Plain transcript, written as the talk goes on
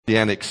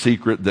messianic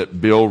secret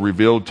that Bill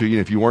revealed to you.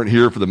 If you weren't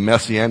here for the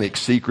messianic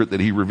secret that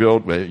he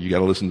revealed, well, you got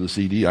to listen to the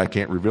CD. I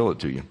can't reveal it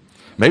to you.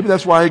 Maybe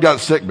that's why he got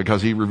sick,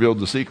 because he revealed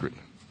the secret.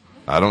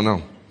 I don't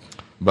know.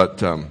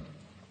 But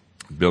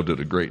Bill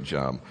did a great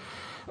job.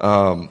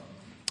 So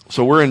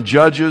we're in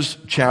Judges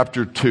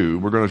chapter 2.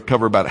 We're going to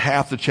cover about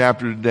half the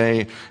chapter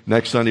today.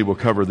 Next Sunday we'll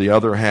cover the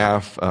other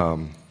half.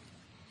 And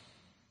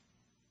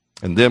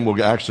then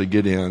we'll actually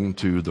get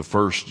into the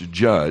first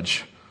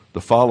judge the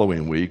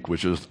following week,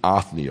 which is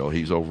Othniel.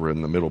 He's over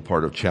in the middle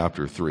part of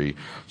chapter 3.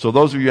 So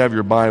those of you who have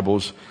your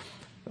Bibles,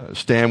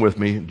 stand with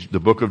me. The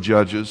book of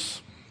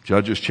Judges,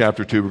 Judges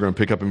chapter 2, we're going to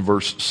pick up in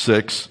verse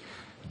 6.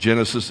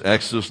 Genesis,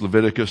 Exodus,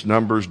 Leviticus,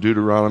 Numbers,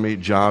 Deuteronomy,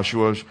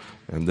 Joshua,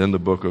 and then the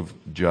book of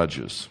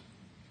Judges.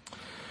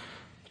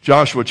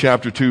 Joshua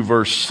chapter 2,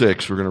 verse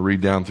 6, we're going to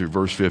read down through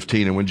verse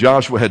 15. And when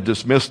Joshua had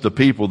dismissed the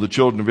people, the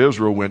children of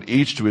Israel went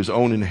each to his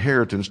own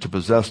inheritance to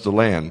possess the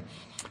land.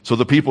 So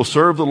the people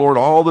served the Lord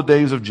all the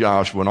days of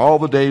Joshua and all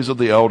the days of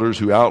the elders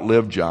who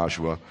outlived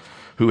Joshua,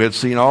 who had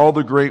seen all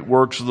the great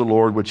works of the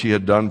Lord which he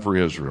had done for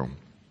Israel.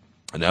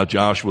 And now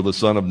Joshua the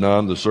son of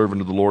Nun, the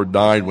servant of the Lord,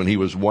 died when he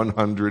was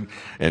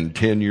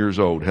 110 years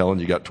old. Helen,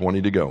 you got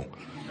 20 to go.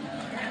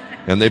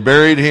 And they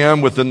buried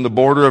him within the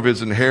border of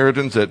his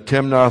inheritance at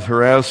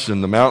Timnath-Heres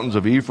in the mountains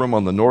of Ephraim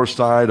on the north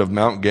side of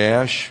Mount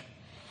Gash.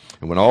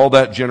 And when all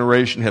that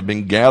generation had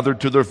been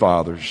gathered to their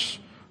fathers,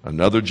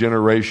 another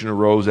generation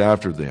arose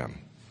after them,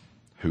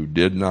 who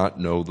did not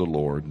know the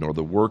Lord, nor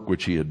the work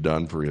which he had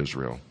done for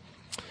Israel.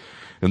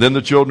 And then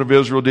the children of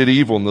Israel did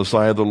evil in the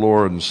sight of the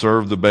Lord and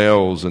served the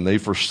Baals, and they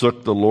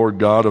forsook the Lord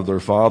God of their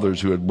fathers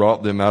who had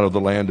brought them out of the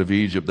land of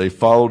Egypt. They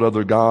followed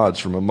other gods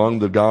from among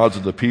the gods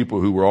of the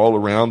people who were all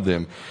around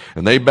them,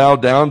 and they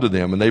bowed down to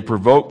them, and they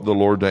provoked the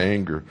Lord to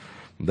anger.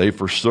 And they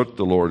forsook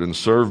the Lord and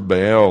served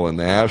Baal and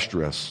the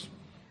Ashtoreths.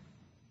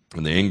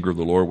 And the anger of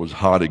the Lord was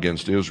hot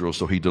against Israel,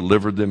 so he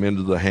delivered them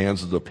into the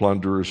hands of the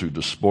plunderers who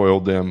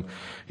despoiled them.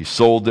 He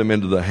sold them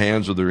into the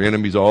hands of their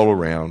enemies all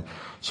around,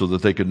 so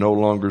that they could no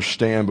longer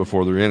stand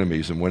before their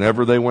enemies. And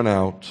wherever they went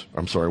out,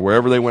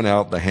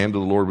 the hand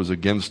of the Lord was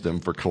against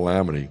them for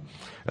calamity,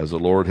 as the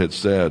Lord had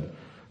said,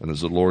 and as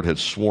the Lord had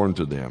sworn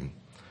to them,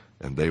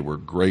 and they were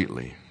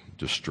greatly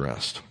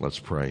distressed. Let's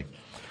pray.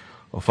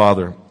 Well,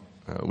 Father,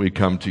 we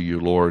come to you,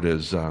 Lord,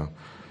 as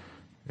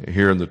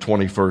here in the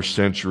 21st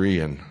century,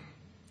 and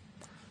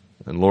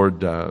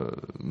Lord,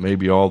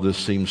 maybe all this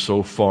seems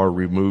so far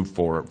removed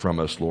from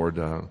us, Lord.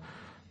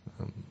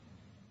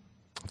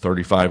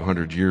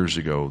 3,500 years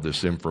ago,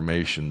 this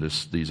information,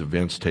 these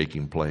events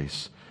taking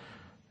place.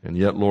 And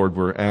yet, Lord,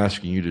 we're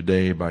asking you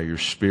today by your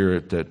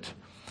Spirit that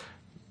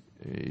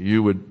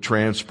you would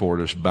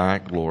transport us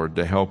back, Lord,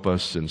 to help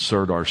us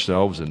insert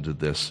ourselves into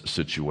this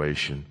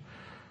situation.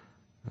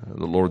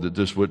 The Lord, that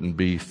this wouldn't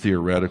be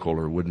theoretical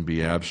or wouldn't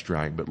be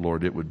abstract, but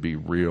Lord, it would be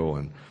real,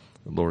 and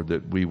Lord,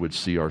 that we would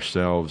see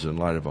ourselves in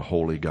light of a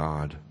holy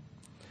God.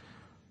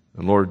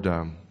 And Lord,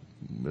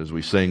 as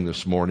we sang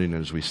this morning,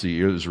 as we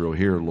see Israel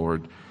here,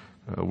 Lord,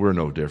 we're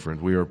no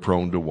different. We are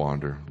prone to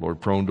wander. Lord,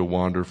 prone to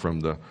wander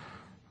from the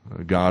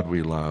God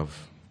we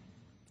love.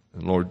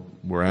 And Lord,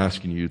 we're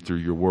asking you through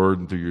your word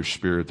and through your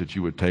Spirit that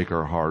you would take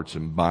our hearts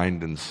and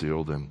bind and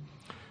seal them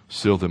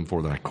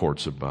for thy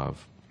courts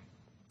above.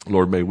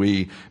 Lord, may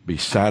we be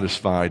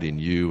satisfied in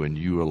you and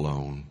you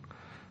alone.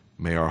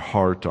 May our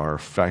heart, our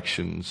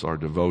affections, our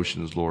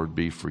devotions, Lord,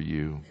 be for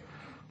you.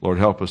 Lord,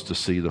 help us to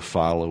see the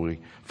folly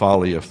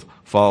of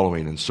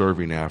following and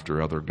serving after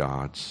other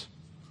gods.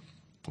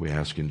 We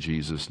ask in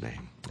Jesus'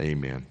 name.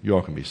 Amen. You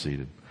all can be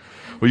seated.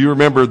 Well, you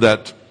remember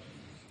that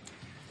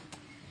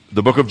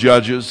the book of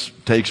Judges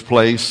takes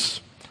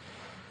place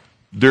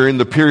during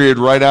the period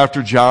right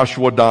after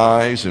Joshua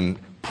dies and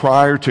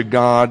prior to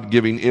God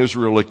giving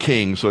Israel a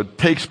king. So it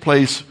takes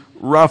place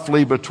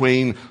roughly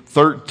between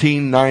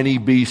 1390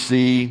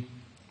 BC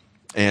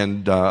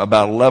and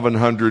about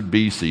 1100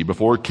 BC,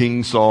 before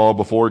King Saul,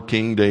 before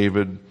King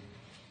David.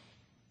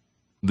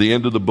 The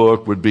end of the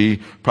book would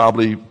be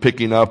probably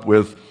picking up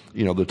with,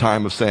 the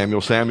time of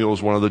Samuel. Samuel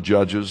is one of the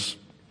judges.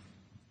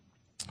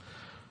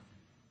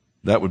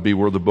 That would be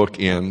where the book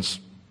ends.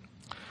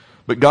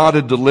 But God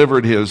had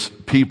delivered his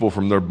people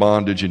from their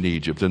bondage in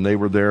Egypt, and they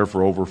were there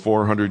for over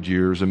 400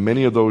 years, and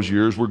many of those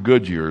years were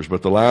good years,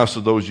 but the last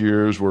of those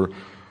years were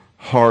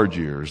hard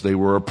years. They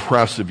were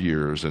oppressive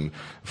years, and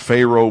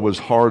Pharaoh was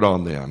hard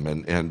on them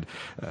and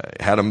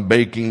had them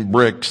baking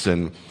bricks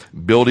and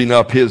building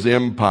up his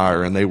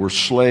empire, and they were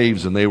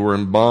slaves and they were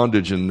in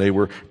bondage, and they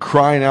were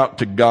crying out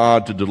to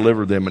God to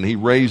deliver them, and he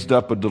raised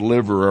up a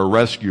deliverer, a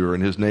rescuer,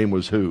 and his name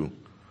was who?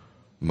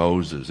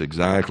 Moses,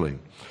 exactly.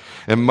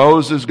 And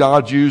Moses,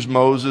 God used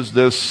Moses,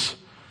 this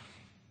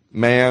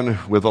man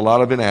with a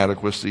lot of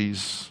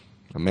inadequacies,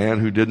 a man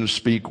who didn't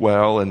speak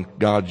well, and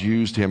God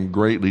used him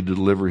greatly to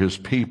deliver his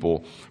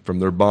people from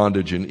their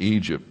bondage in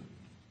Egypt.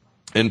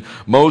 And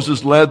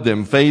Moses led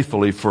them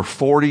faithfully for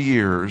 40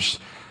 years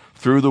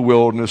through the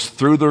wilderness,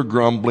 through their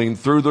grumbling,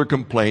 through their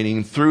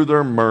complaining, through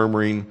their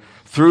murmuring,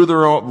 through their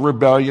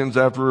rebellions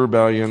after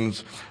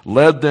rebellions,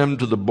 led them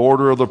to the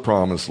border of the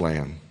promised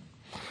land.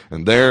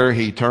 And there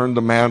he turned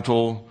the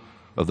mantle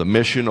of the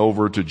mission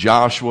over to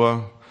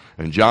Joshua.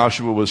 And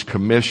Joshua was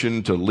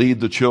commissioned to lead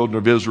the children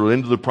of Israel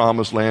into the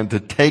promised land, to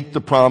take the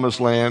promised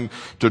land,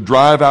 to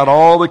drive out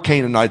all the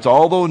Canaanites,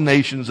 all those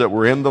nations that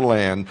were in the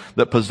land,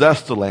 that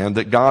possessed the land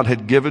that God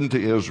had given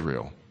to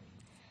Israel.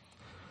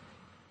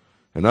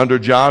 And under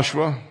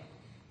Joshua,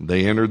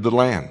 they entered the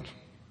land.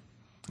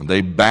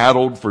 They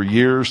battled for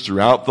years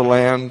throughout the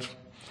land.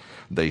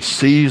 They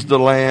seized the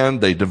land.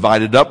 They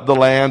divided up the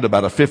land,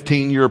 about a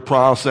 15-year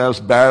process,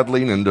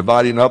 battling and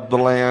dividing up the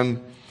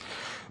land.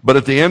 But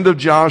at the end of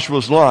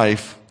Joshua's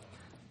life,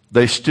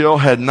 they still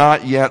had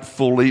not yet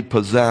fully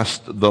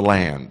possessed the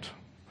land.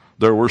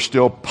 There were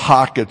still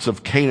pockets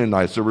of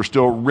Canaanites. There were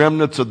still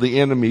remnants of the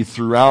enemy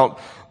throughout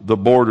the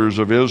borders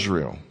of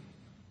Israel.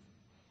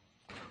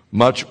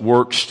 Much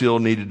work still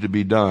needed to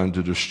be done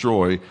to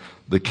destroy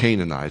the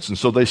Canaanites. And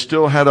so they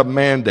still had a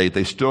mandate.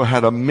 They still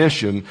had a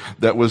mission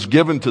that was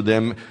given to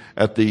them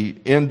at the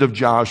end of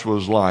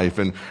Joshua's life.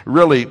 And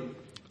really,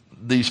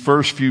 these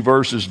first few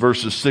verses,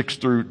 verses 6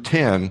 through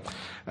 10,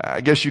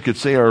 I guess you could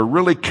say are a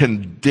really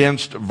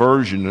condensed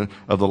version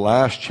of the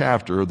last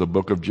chapter of the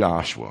book of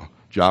Joshua.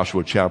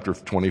 Joshua chapter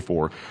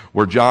 24,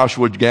 where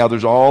Joshua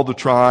gathers all the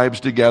tribes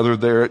together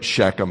there at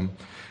Shechem,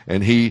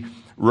 and he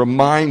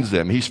reminds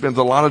them, he spends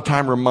a lot of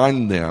time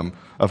reminding them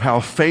of how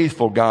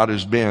faithful God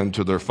has been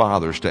to their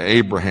fathers, to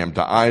Abraham,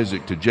 to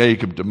Isaac, to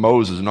Jacob, to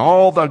Moses, and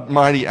all the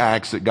mighty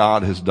acts that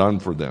God has done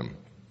for them.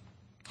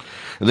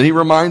 And then he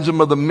reminds them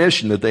of the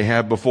mission that they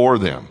have before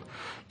them,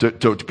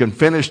 to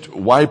finish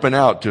wiping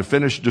out, to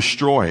finish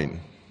destroying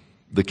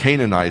the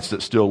Canaanites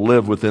that still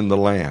live within the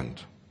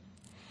land.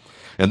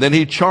 And then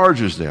he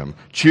charges them,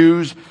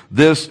 choose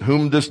this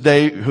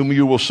day whom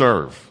you will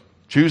serve.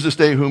 Choose this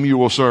day whom you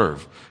will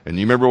serve. And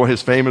you remember what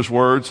his famous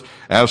words?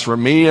 As for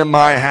me and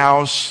my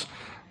house,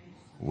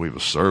 we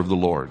will serve the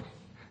Lord.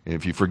 And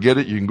if you forget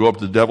it, you can go up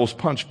to the Devil's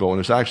Punch Bowl, and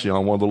it's actually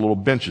on one of the little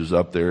benches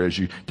up there as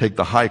you take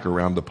the hike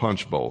around the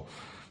Punch Bowl.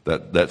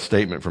 That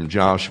statement from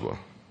Joshua.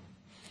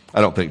 I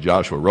don't think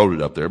Joshua wrote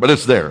it up there, but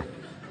it's there.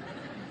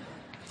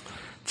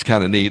 It's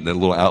kind of neat, and a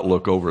little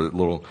outlook over a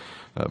little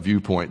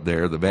viewpoint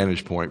there. The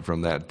vantage point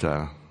from that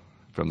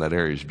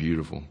area is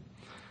beautiful.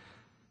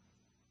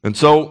 And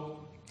so,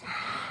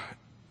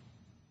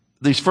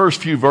 these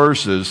first few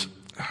verses,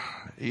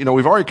 we've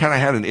already kind of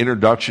had an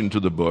introduction to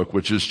the book,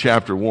 which is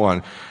chapter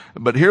 1.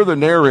 But here the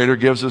narrator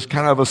gives us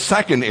kind of a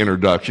second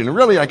introduction. And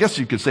really, I guess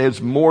you could say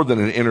it's more than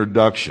an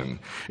introduction.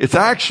 It's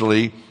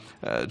actually,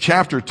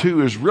 chapter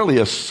 2 is really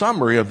a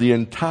summary of the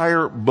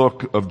entire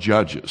book of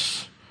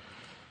Judges.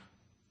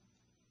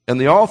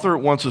 And the author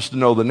wants us to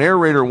know, the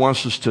narrator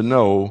wants us to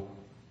know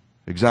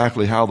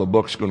exactly how the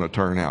book's going to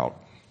turn out.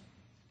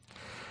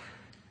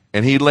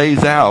 And he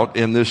lays out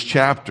in this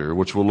chapter,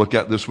 which we'll look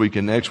at this week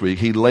and next week,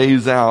 he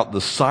lays out the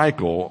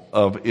cycle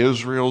of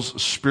Israel's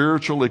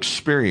spiritual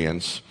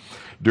experience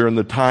during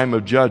the time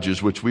of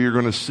Judges, which we are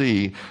going to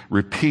see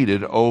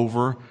repeated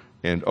over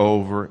and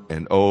over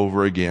and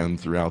over again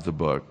throughout the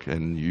book.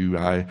 And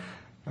I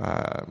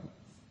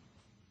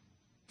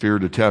fear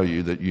to tell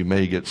you that you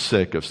may get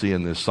sick of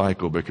seeing this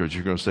cycle, because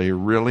you're going to say,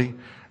 really?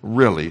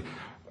 Really?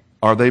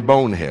 Are they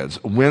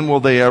boneheads? When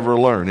will they ever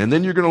learn? And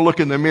then you're going to look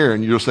in the mirror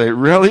and you'll say,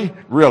 really?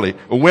 Really?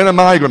 When am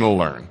I going to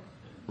learn?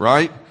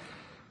 Right?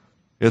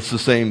 It's the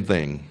same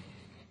thing.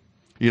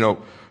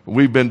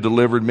 We've been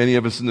delivered, many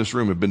of us in this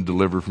room have been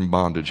delivered from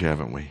bondage,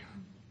 haven't we?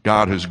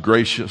 God has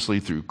graciously,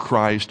 through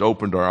Christ,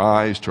 opened our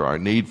eyes to our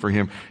need for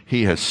Him.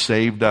 He has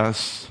saved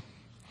us.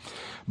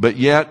 But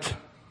yet,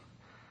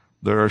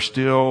 there are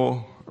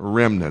still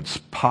remnants,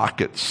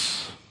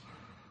 pockets,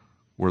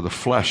 where the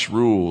flesh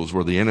rules,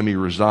 where the enemy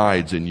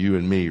resides in you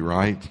and me,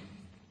 right?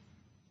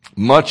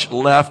 Much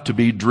left to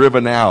be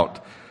driven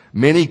out.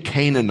 Many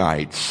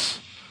Canaanites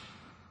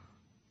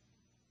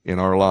in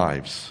our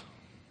lives.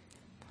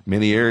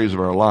 Many areas of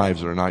our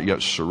lives that are not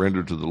yet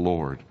surrendered to the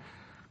Lord.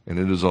 And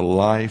it is a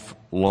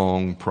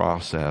lifelong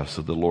process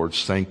of the Lord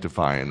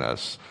sanctifying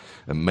us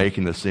and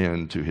making us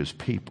into His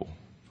people.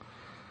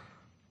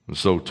 And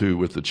so too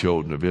with the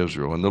children of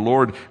Israel. And the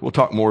Lord, we'll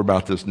talk more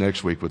about this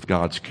next week with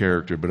God's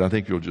character, but I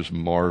think you'll just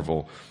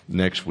marvel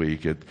next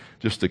week at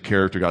just the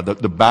character of God.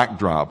 The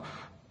backdrop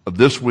of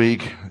this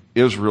week,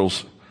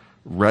 Israel's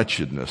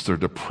wretchedness, their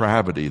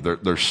depravity,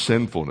 their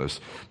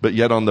sinfulness. But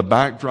yet on the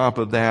backdrop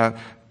of that,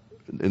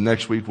 and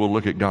next week we'll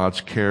look at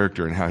God's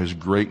character and how His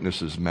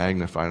greatness is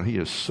magnified. He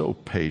is so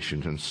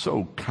patient and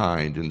so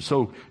kind and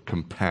so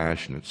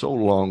compassionate, so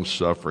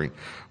long-suffering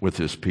with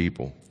His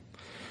people.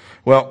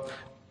 Well,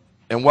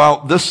 and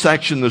while this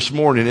section this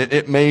morning,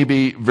 it may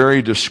be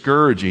very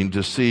discouraging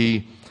to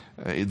see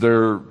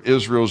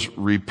Israel's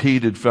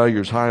repeated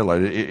failures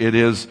highlighted,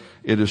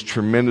 it is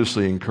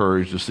tremendously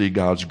encouraged to see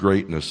God's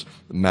greatness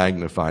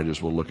magnified,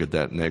 as we'll look at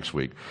that next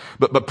week.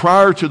 But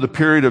prior to the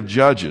period of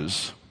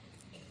Judges,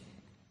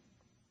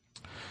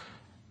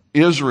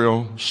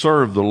 Israel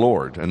served the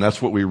Lord, and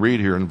that's what we read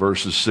here in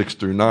verses 6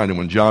 through 9. And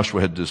when Joshua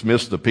had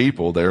dismissed the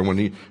people there, when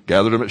he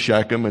gathered them at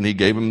Shechem and he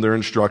gave them their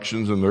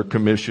instructions and their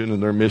commission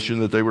and their mission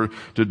that they were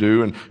to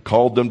do and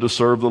called them to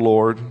serve the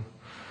Lord,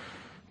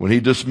 When he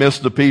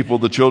dismissed the people,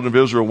 the children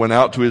of Israel went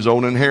out to his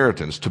own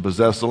inheritance to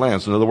possess the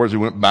land. So in other words, he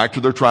went back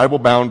to their tribal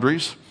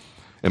boundaries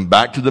and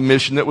back to the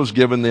mission that was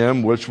given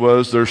them, which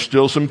was there's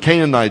still some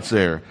Canaanites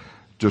there.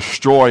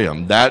 Destroy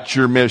them. That's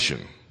your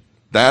mission.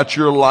 That's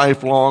your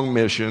lifelong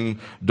mission.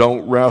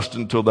 Don't rest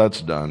until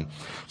that's done.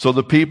 So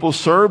the people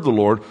served the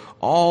Lord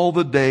all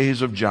the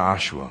days of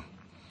Joshua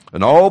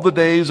and all the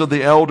days of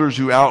the elders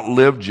who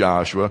outlived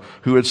Joshua,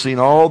 who had seen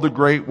all the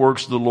great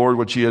works of the Lord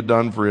which he had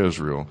done for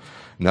Israel.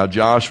 Now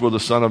Joshua, the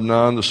son of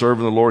Nun, the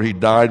servant of the Lord, he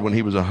died when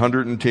he was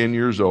 110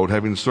 years old,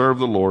 having served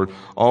the Lord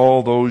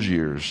all those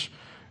years.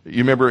 You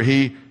remember,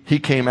 he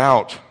came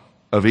out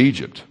of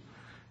Egypt.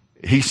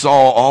 He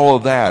saw all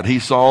of that. He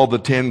saw the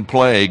 10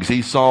 plagues.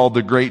 He saw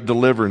the great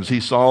deliverance. He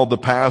saw the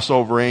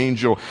Passover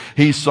angel.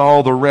 He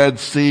saw the Red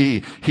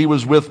Sea. He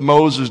was with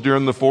Moses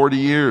during the 40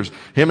 years.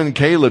 Him and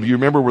Caleb, you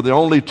remember, were the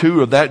only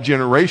two of that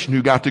generation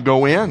who got to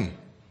go in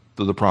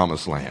to the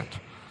promised land.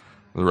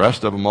 The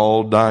rest of them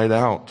all died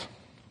out.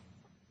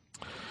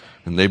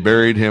 And they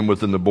buried him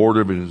within the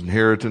border of his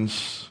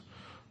inheritance.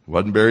 He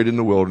wasn't buried in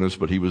the wilderness,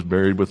 but he was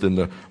buried within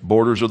the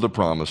borders of the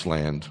promised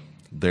land,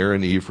 there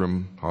in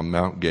Ephraim on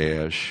Mount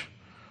Gaash.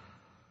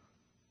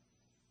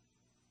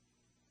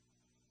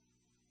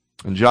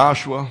 And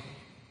Joshua,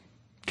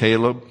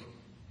 Caleb,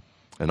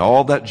 and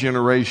all that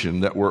generation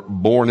that were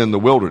born in the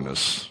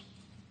wilderness,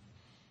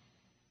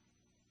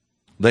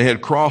 they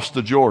had crossed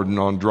the Jordan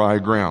on dry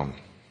ground.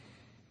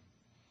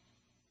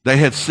 They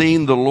had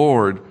seen the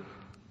Lord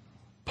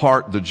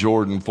part the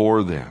Jordan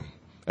for them.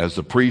 As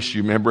the priests,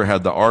 you remember,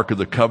 had the Ark of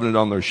the Covenant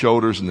on their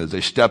shoulders, and as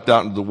they stepped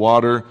out into the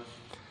water,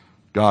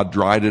 God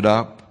dried it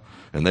up,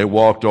 and they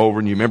walked over,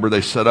 and you remember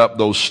they set up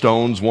those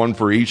stones, one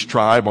for each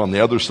tribe on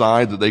the other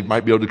side, that they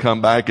might be able to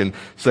come back and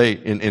say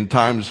in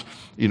times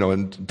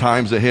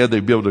ahead,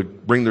 they'd be able to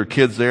bring their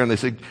kids there, and they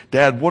say,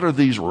 Dad, what are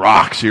these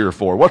rocks here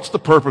for? What's the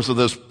purpose of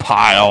this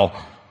pile,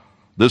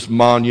 this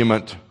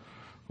monument?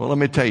 Well, let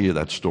me tell you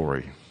that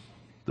story,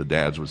 the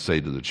dads would say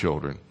to the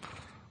children.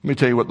 Let me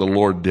tell you what the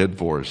Lord did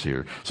for us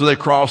here. So they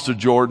crossed the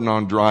Jordan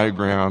on dry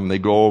ground, and they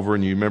go over,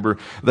 and you remember,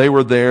 they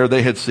were there.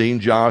 They had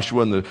seen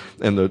Joshua and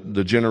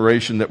the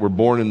generation that were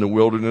born in the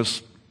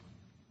wilderness.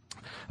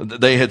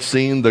 They had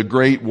seen the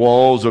great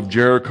walls of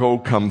Jericho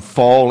come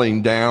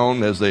falling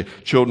down as the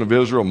children of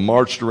Israel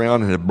marched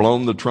around and had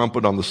blown the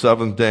trumpet on the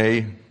seventh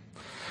day.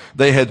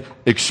 They had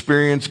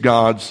experienced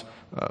God's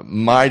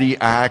mighty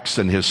acts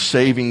and his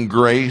saving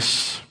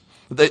grace.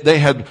 They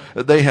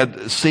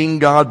had seen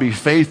God be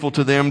faithful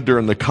to them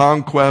during the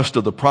conquest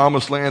of the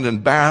promised land,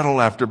 and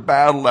battle after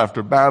battle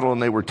after battle, and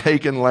they were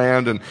taking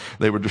land, and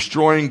they were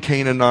destroying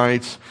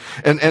Canaanites,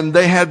 and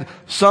they had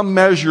some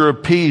measure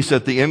of peace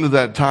at the end of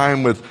that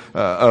time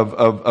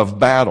of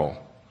battle.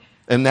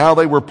 And now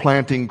they were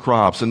planting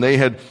crops, and they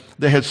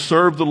had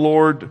served the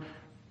Lord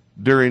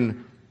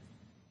during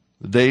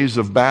the days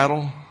of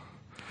battle,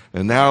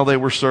 and now they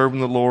were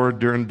serving the Lord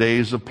during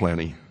days of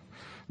plenty.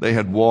 They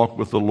had walked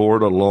with the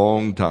Lord a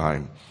long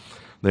time.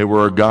 They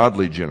were a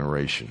godly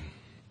generation.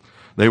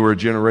 They were a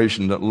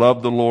generation that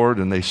loved the Lord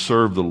and they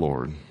served the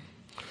Lord.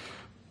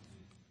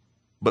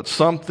 But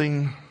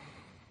something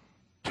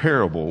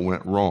terrible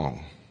went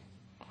wrong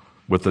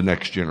with the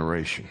next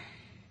generation.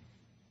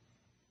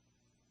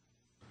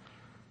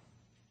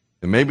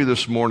 And maybe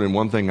this morning,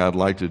 one thing I'd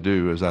like to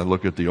do as I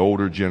look at the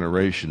older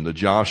generation, the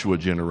Joshua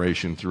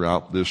generation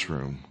throughout this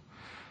room,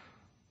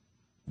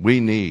 we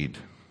need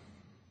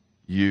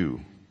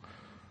you.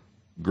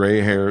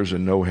 Gray hairs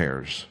and no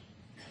hairs.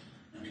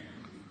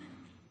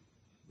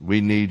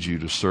 We need you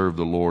to serve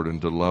the Lord and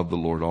to love the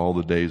Lord all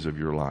the days of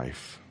your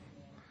life.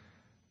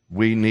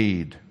 We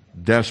need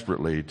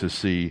desperately to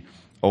see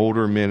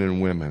older men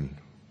and women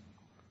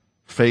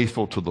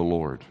faithful to the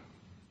Lord.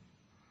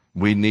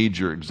 We need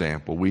your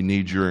example. We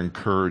need your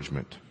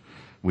encouragement.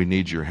 We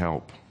need your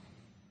help.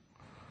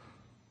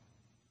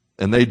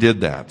 And they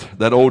did that.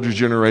 That older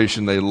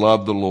generation, they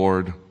loved the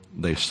Lord.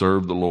 They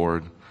served the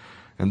Lord.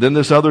 And then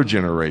this other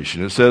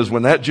generation, it says,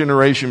 when that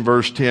generation,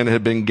 verse 10,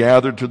 had been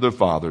gathered to their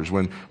fathers,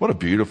 what a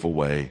beautiful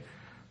way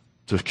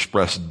to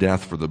express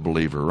death for the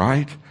believer,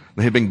 right?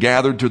 They had been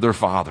gathered to their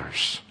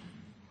fathers.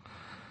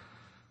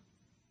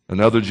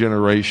 Another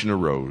generation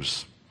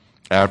arose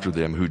after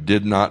them who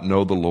did not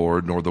know the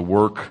Lord, nor the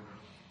work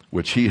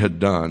which he had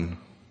done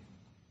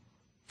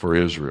for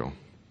Israel.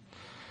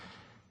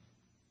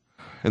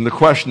 And the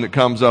question that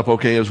comes up,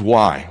 okay, is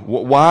why?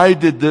 Why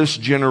did this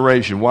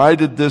generation, why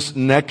did this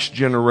next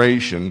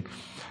generation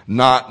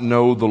not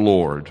know the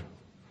Lord,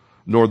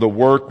 nor the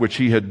work which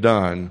he had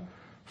done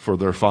for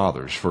their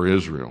fathers, for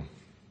Israel?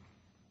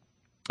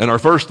 And our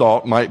first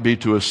thought might be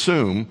to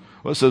assume,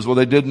 well, it says, well,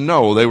 they didn't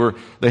know.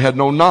 They had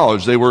no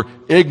knowledge. They were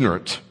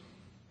ignorant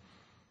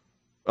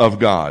of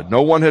God.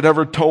 No one had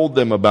ever told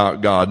them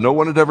about God. No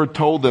one had ever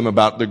told them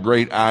about the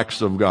great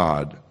acts of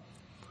God.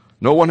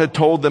 No one had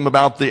told them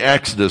about the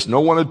Exodus. No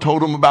one had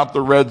told them about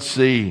the Red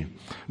Sea.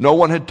 No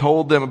one had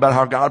told them about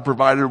how God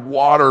provided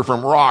water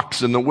from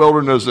rocks in the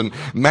wilderness and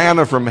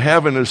manna from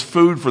heaven as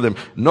food for them.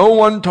 No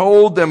one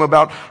told them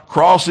about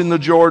crossing the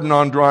Jordan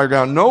on dry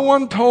ground. No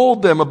one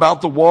told them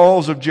about the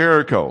walls of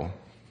Jericho.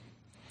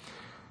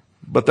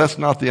 But that's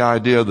not the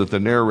idea that the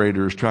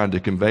narrator is trying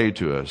to convey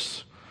to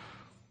us.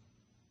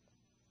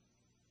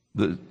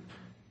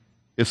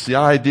 It's the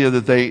idea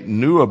that they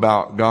knew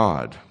about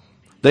God.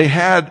 They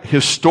had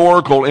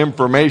historical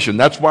information.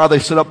 That's why they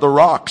set up the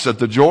rocks at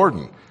the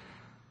Jordan.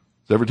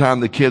 Every time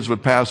the kids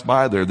would pass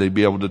by there, they'd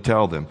be able to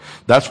tell them.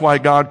 That's why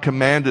God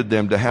commanded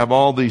them to have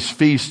all these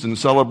feasts and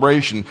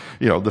celebration.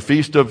 You know, the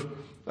Feast of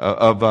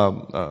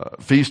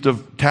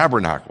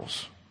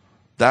Tabernacles.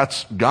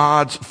 That's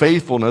God's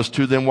faithfulness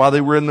to them while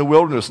they were in the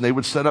wilderness. And they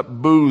would set up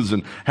booths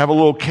and have a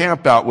little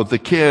camp out with the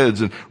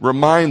kids and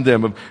remind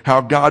them of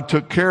how God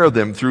took care of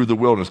them through the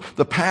wilderness.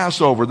 The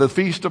Passover, the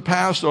Feast of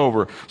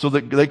Passover, so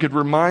that they could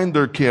remind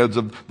their kids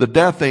of the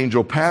death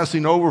angel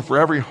passing over for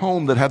every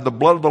home that had the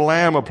blood of the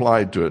Lamb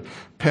applied to it.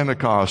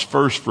 Pentecost,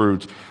 first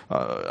fruits,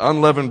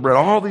 unleavened bread,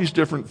 all these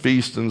different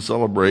feasts and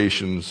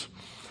celebrations.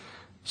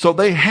 So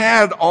they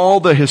had all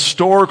the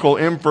historical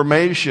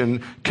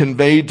information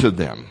conveyed to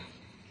them.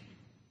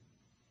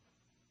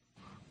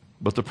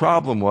 But the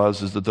problem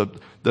is that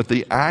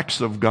the acts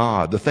of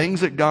God, the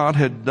things that God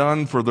had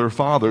done for their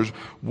fathers,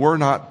 were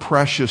not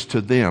precious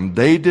to them.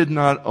 They did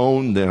not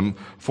own them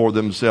for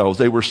themselves.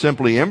 They were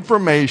simply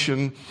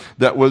information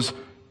that was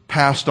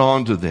passed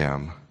on to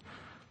them.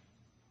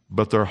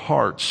 But their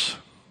hearts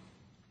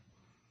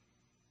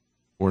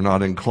were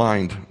not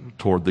inclined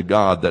toward the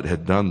God that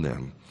had done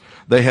them.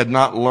 They had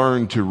not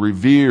learned to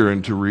revere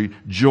and to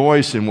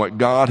rejoice in what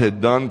God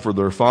had done for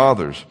their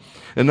fathers.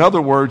 In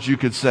other words, you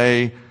could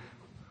say,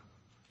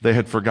 they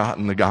had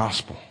forgotten the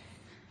gospel.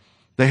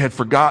 They had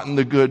forgotten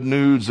the good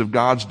news of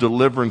God's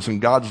deliverance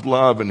and God's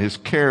love and His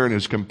care and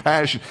His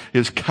compassion,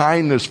 His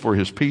kindness for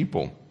His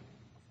people.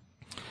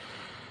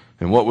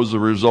 And what was the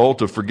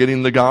result of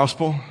forgetting the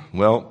gospel?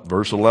 Well,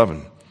 verse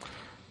 11.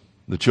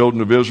 The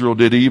children of Israel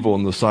did evil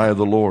in the sight of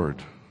the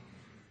Lord.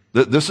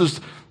 This is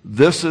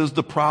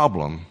the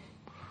problem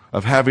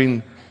of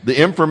having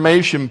the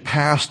information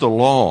passed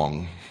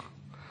along,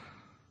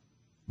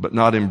 but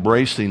not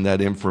embracing that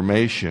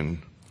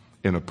information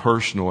in a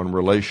personal and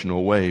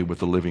relational way with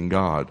the living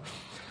God.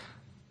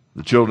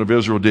 The children of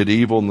Israel did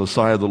evil in the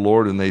sight of the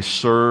Lord, and they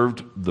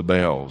served the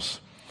Baals.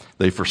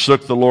 They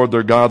forsook the Lord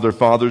their God, their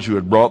fathers, who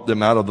had brought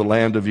them out of the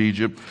land of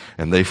Egypt,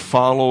 and they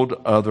followed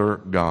other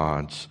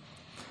gods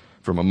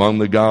from among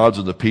the gods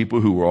of the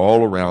people who were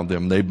all around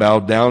them. They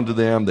bowed down to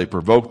them. They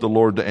provoked the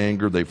Lord to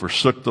anger. They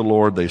forsook the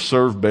Lord. They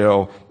served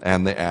Baal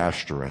and the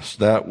Ashtoreths.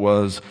 That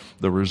was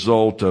the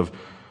result of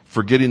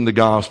forgetting the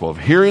gospel, of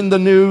hearing the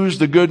news,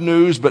 the good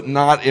news, but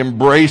not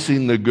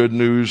embracing the good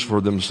news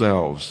for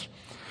themselves.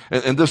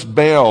 And this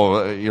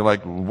Baal, you're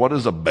like, what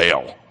is a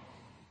Baal?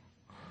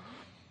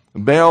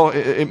 Baal,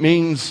 it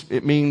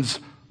means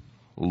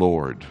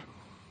Lord.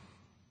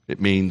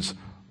 It means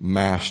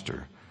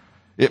master.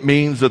 It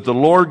means that the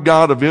Lord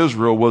God of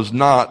Israel was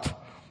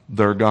not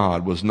their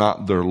God, was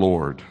not their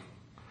Lord.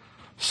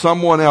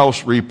 Someone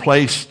else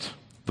replaced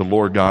the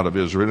Lord God of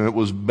Israel, and it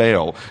was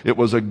Baal. It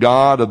was a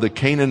god of the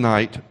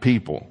Canaanite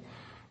people.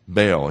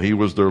 Baal. He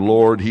was their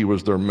Lord. He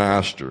was their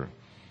master.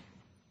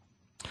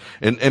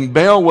 And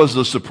Baal was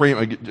the supreme.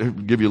 I'll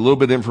give you a little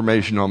bit of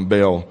information on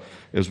Baal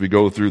as we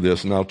go through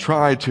this, and I'll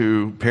try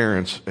to,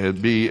 parents,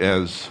 be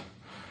as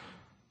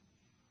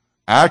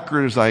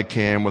accurate as I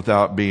can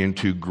without being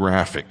too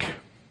graphic.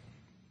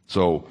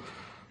 So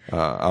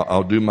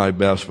I'll do my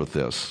best with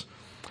this.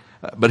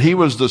 But he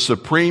was the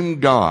supreme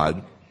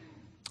god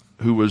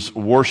who was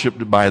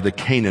worshipped by the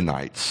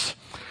Canaanites.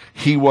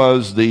 He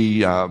was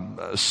the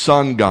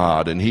sun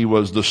god, and he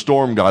was the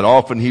storm god.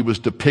 Often he was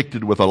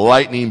depicted with a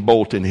lightning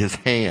bolt in his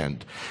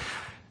hand.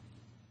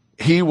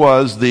 He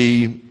was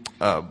they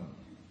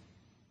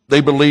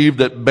believed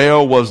that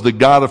Baal was the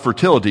god of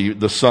fertility,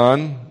 the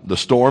sun, the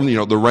storm,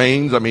 the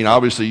rains. I mean,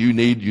 obviously you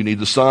need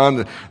the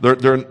sun.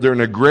 They're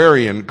an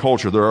agrarian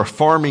culture. They're a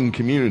farming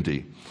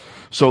community.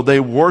 So they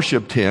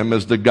worshipped him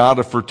as the god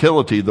of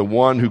fertility, the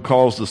one who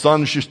caused the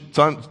sun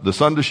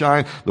to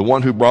shine, the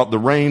one who brought the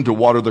rain to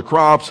water the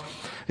crops.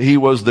 He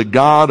was the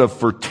god of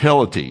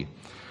fertility.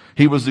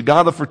 He was the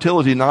god of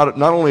fertility not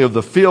only of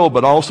the field,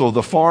 but also of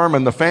the farm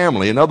and the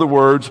family. In other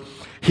words,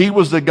 he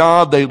was the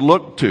god they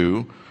looked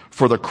to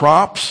for the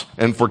crops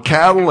and for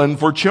cattle and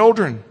for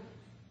children.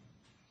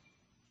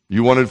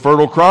 You wanted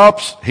fertile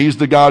crops? He's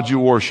the god you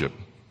worship.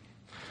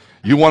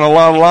 You want a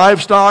lot of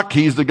livestock?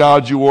 He's the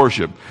God you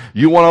worship.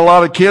 You want a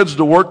lot of kids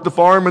to work the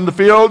farm and the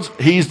fields?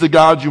 He's the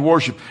God you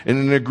worship. In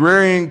an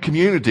agrarian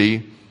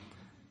community,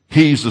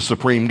 He's the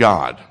supreme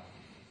God.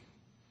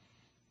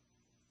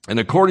 And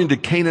according to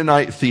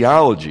Canaanite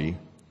theology,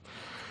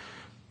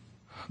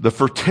 the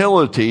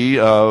fertility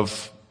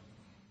of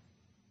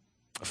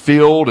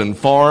field and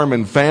farm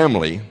and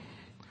family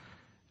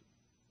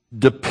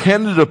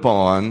depended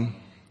upon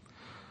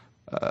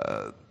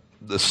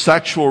the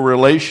sexual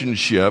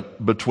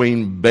relationship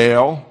between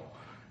Baal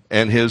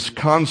and his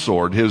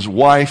consort, his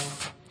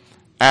wife,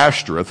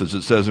 Ashtoreth, as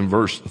it says in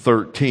verse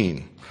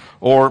 13.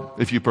 Or,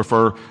 if you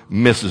prefer,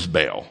 Mrs.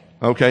 Baal.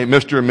 Okay,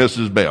 Mr. and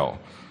Mrs. Baal.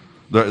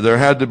 There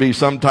had to be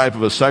some type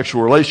of a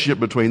sexual relationship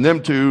between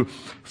them two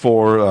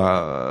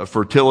for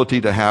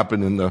fertility to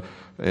happen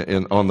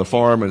on the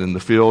farm and in the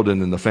field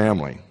and in the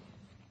family.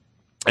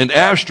 And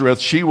Ashtoreth,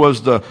 she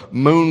was the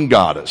moon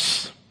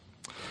goddess.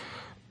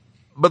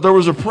 But there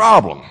was a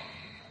problem.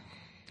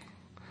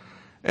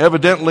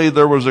 Evidently,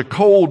 there was a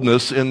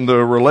coldness in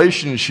the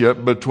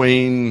relationship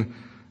between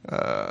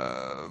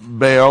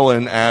Baal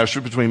and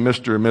Ashtoreth, between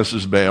Mr. and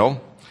Mrs.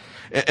 Baal.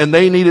 And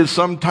they needed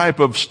some type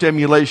of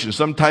stimulation,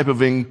 some type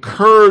of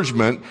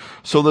encouragement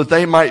so that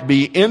they might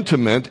be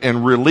intimate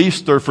and release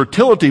their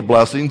fertility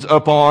blessings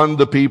upon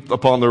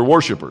their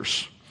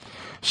worshipers.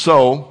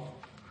 So,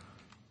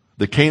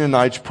 the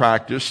Canaanites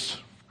practiced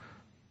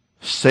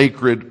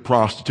sacred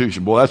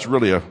prostitution. Boy, that's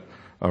really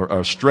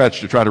a stretch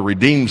to try to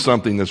redeem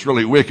something that's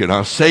really wicked,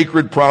 huh?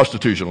 Sacred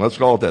prostitution. Let's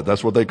call it that.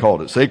 That's what they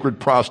called it. Sacred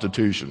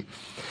prostitution.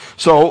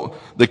 So,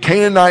 the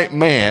Canaanite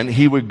man,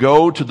 he would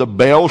go to the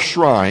Baal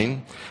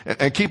shrine,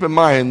 and keep in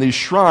mind, these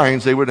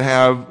shrines, they would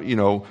have,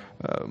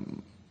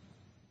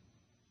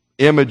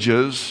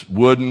 images,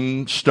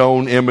 wooden,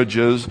 stone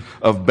images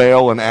of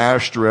Baal and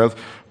Ashtoreth,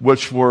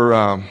 which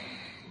were,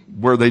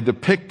 where they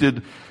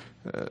depicted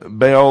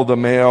Baal the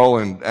male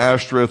and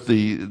Ashtoreth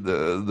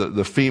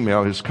the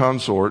female, his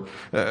consort,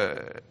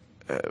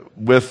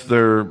 with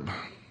their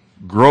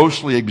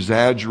grossly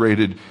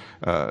exaggerated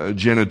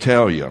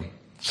genitalia.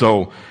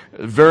 So,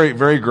 very,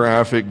 very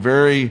graphic,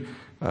 very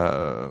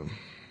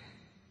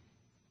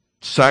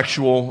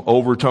sexual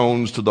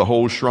overtones to the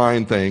whole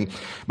shrine thing.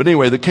 But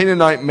anyway, the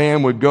Canaanite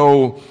man would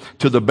go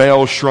to the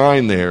Baal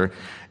shrine there,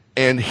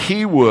 and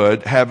he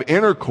would have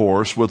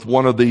intercourse with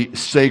one of the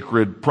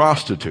sacred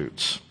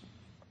prostitutes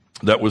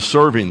that was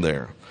serving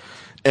there.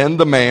 And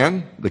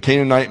the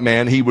Canaanite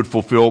man, he would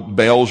fulfill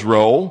Baal's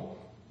role,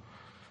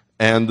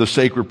 and the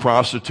sacred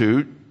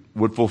prostitute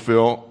would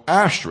fulfill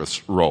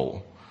Ashtoreth's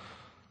role.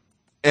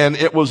 And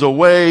it was a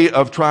way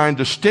of trying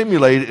to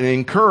stimulate and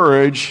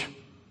encourage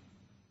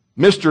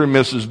Mr. and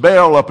Mrs.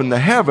 Baal up in the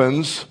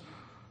heavens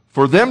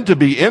for them to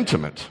be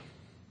intimate.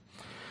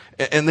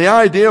 And the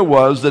idea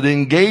was that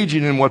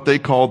engaging in what they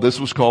called, this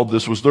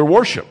was their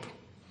worship.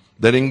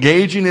 That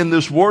engaging in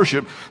this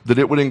worship, that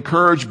it would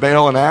encourage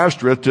Baal and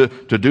Ashtoreth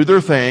to do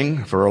their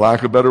thing, for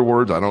lack of better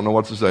words, I don't know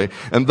what to say.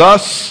 And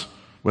thus,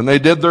 when they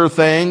did their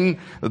thing,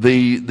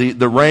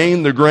 the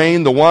rain, the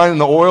grain, the wine, and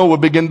the oil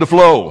would begin to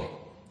flow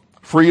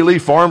freely.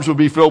 Farms would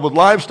be filled with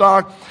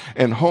livestock,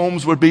 and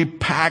homes would be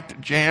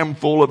packed jam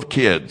full of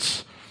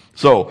kids.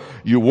 So,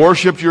 you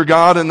worshiped your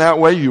God in that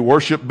way, you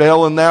worshiped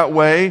Baal in that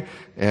way,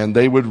 and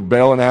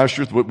Baal and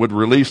Ashtoreth would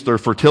release their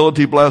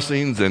fertility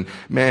blessings, and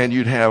man,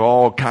 you'd have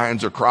all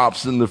kinds of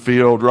crops in the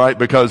field, right?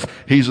 Because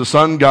he's the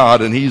sun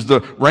god and he's the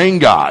rain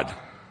god.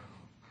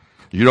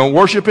 You don't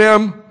worship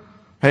him,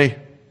 hey,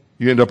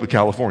 you end up with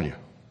California,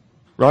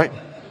 right?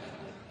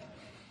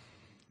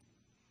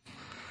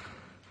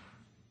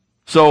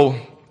 So,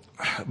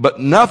 but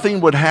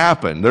nothing would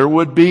happen. There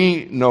would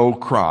be no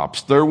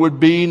crops. There would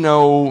be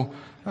no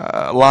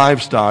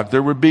livestock.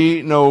 There would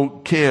be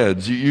no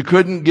kids. You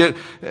couldn't get,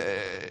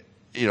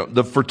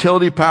 the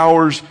fertility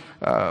powers,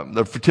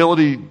 the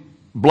fertility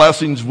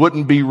blessings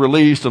wouldn't be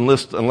released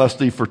unless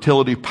the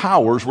fertility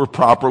powers were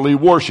properly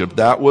worshiped.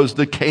 That was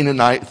the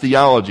Canaanite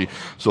theology.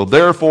 So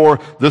therefore,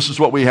 this is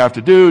what we have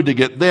to do to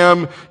get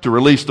them to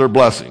release their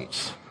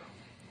blessings.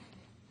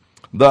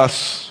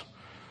 Thus,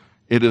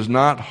 it is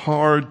not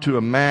hard to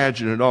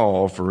imagine at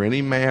all for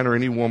any man or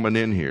any woman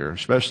in here,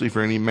 especially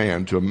for any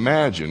man, to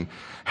imagine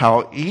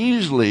how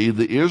easily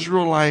the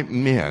Israelite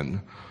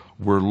men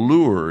were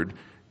lured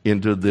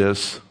into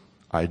this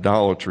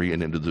idolatry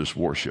and into this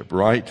worship,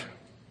 right?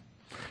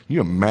 Can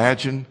you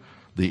imagine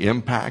the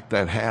impact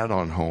that had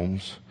on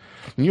homes?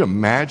 Can you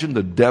imagine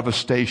the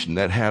devastation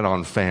that had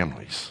on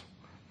families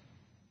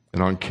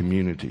and on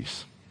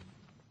communities?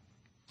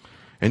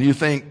 And you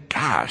think,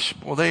 gosh,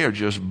 well, they are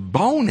just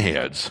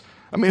boneheads.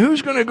 I mean,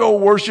 who's going to go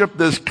worship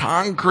this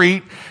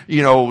concrete,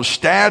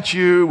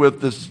 statue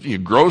with this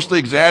grossly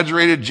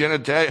exaggerated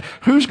genitalia?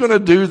 Who's going to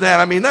do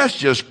that? I mean, that's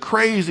just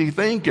crazy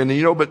thinking,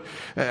 but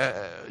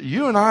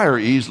you and I are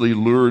easily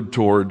lured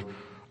toward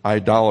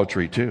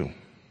idolatry too.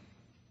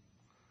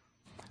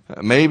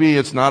 Maybe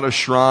it's not a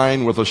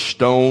shrine with a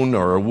stone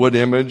or a wood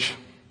image,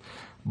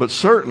 but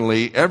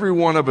certainly every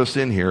one of us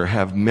in here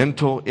have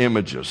mental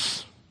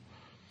images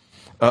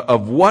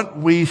of what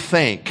we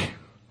think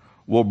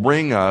will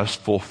bring us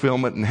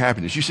fulfillment and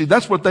happiness. You see,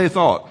 that's what they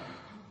thought.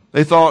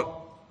 They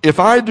thought, if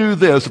I do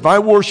this, if I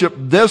worship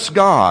this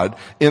God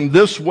in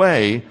this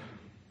way,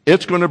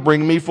 it's going to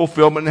bring me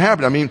fulfillment and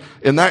happiness. I mean,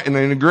 in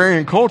an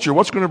agrarian culture,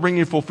 what's going to bring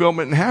you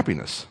fulfillment and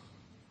happiness?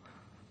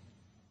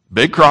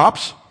 Big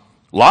crops,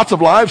 lots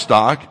of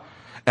livestock,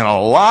 and a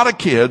lot of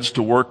kids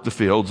to work the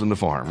fields and the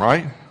farm,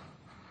 right?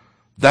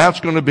 That's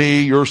going to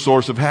be your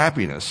source of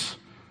happiness,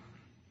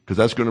 because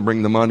that's going to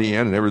bring the money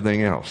in and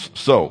everything else.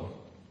 So,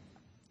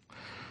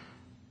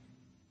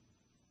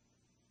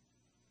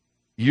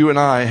 you and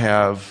I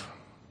have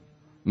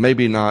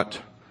maybe not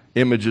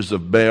images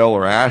of Baal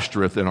or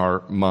Ashtoreth in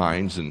our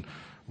minds and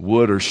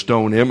wood or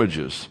stone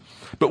images,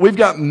 but we've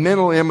got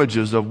mental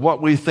images of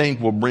what we think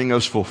will bring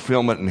us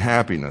fulfillment and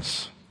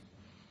happiness.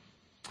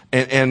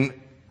 And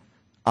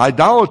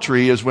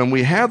idolatry is when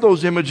we have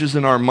those images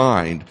in our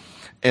mind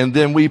and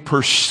then we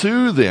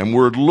pursue them,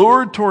 we're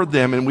lured toward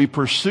them and we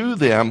pursue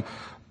them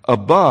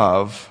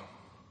above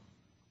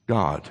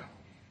God.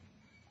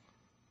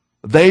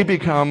 They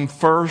become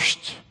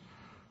first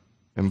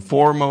and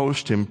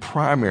foremost and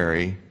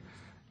primary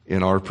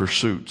in our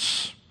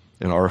pursuits,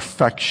 in our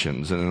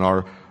affections, and in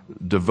our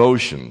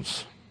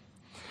devotions.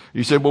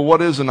 You say, well,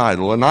 what is an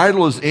idol? An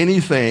idol is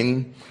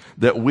anything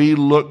that we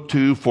look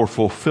to for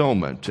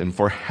fulfillment and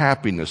for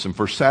happiness and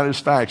for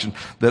satisfaction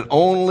that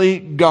only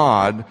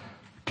God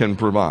can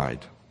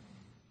provide.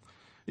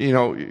 You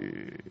know,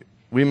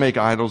 we make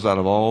idols out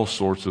of all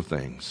sorts of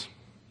things.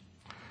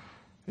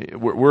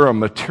 We're a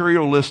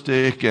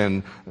materialistic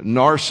and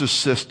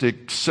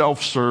narcissistic,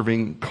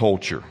 self-serving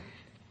culture.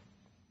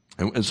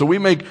 And so we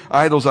make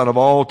idols out of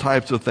all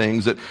types of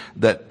things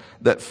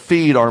that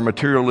feed our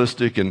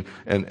materialistic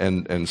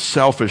and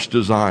selfish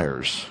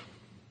desires.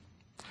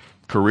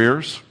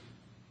 Careers.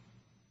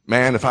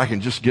 Man, if I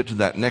can just get to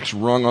that next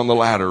rung on the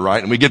ladder,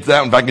 right? And we get to that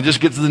one, if I can just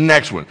get to the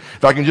next one.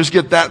 If I can just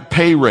get that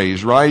pay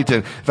raise, right?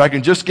 And if I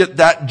can just get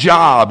that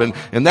job.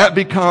 And that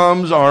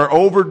becomes our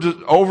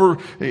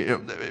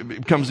it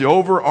becomes the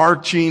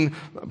overarching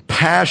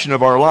passion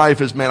of our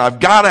life is, man, I've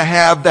got to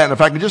have that. And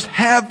if I can just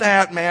have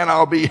that, man,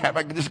 I'll be happy. If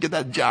I can just get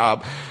that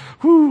job,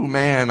 whoo,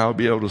 man, I'll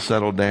be able to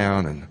settle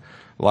down and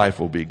life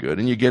will be good.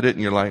 And you get it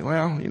and you're like,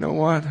 well, you know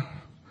what?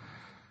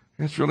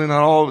 It's really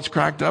not all it's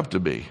cracked up to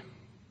be.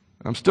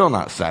 I'm still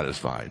not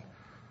satisfied.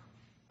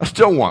 I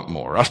still want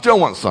more. I still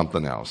want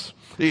something else.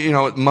 You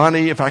know,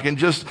 money, if I can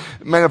just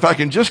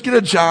get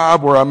a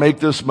job where I make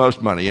this most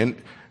money. And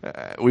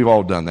we've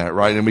all done that,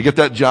 right? And we get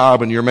that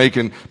job and you're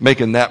making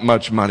that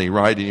much money,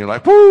 right? And you're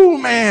like, whoo,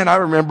 man, I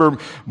remember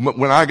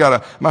when I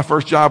got my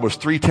first job was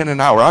 $3.10 an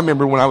hour. I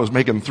remember when I was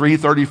making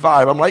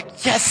 $3.35. I'm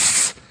like,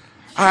 yes,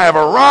 I have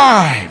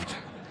arrived.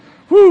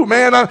 Whoo,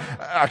 man,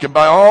 I can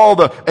buy all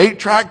the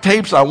 8-track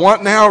tapes I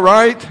want now,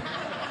 right?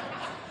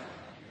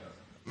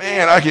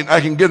 Man, I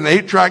can get an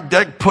 8-track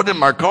deck, put it in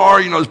my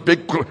car, you know, this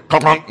big clunk,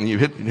 clunk, and you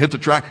hit the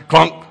track,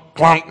 clunk,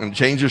 clunk, and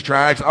changes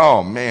tracks.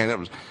 Oh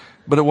man,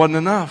 but it wasn't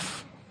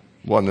enough.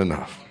 Wasn't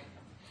enough.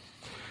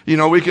 You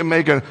know,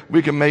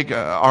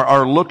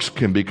 our looks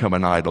can become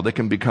an idol. They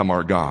can become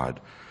our God.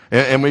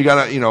 And we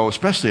gotta, you know,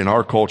 especially in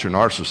our culture, in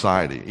our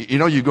society. You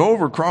know, you go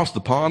over across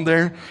the pond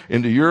there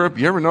into Europe,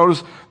 you ever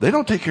notice they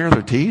don't take care of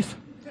their teeth?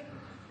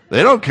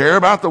 They don't care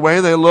about the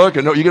way they look.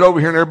 And you get over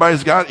here and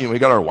everybody's got, you know, we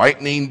got our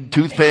whitening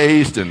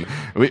toothpaste and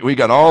we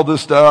got all this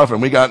stuff and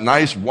we got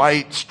nice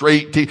white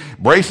straight teeth.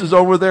 Braces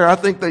over there, I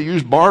think they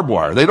use barbed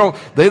wire. They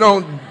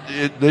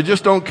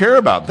just don't care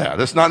about that.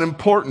 It's not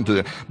important to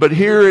them. But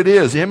here it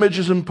is. Image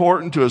is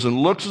important to us and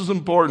looks is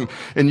important.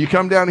 And you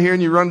come down here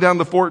and you run down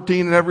the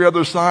 14 and every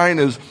other sign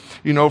is,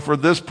 you know, for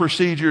this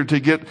procedure to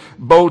get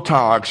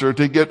Botox or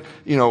to get,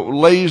 you know,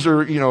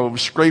 laser, you know,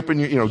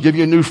 scraping, you know, give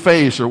you a new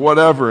face or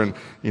whatever. And,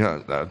 you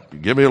know,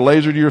 give me a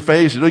laser to your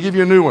face. It'll give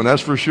you a new one.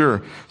 That's for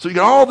sure. So you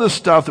got all this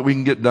stuff that we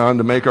can get done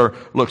to make our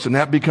looks. And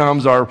that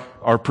becomes our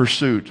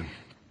pursuit.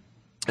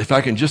 If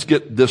I can just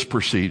get this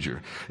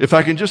procedure, if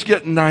I can just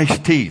get nice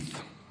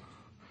teeth,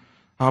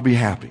 I'll be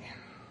happy.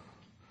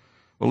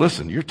 Well,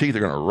 listen, your teeth are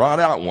going to rot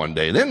out one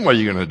day. Then what are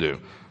you going to do?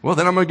 Well,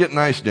 then I'm going to get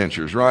nice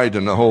dentures, right?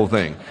 And the whole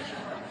thing.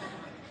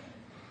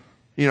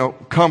 You know,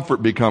 comfort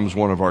becomes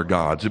one of our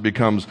gods. It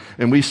becomes,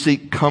 and we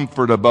seek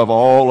comfort above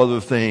all other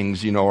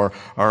things, you know,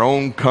 our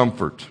own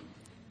comfort.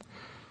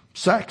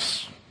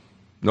 Sex.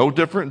 No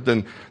different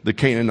than the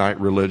Canaanite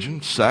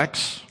religion.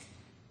 Sex.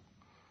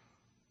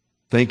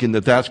 Thinking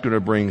that that's going to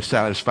bring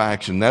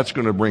satisfaction, that's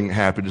going to bring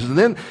happiness.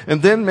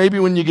 And then maybe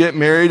when you get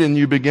married and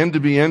you begin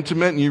to be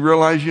intimate and you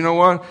realize, you know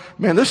what,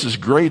 man, this is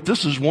great,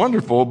 this is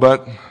wonderful,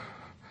 but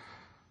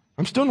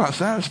I'm still not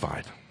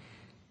satisfied.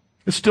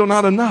 It's still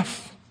not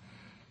enough.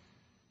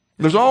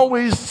 There's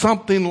always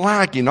something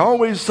lacking,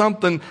 always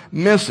something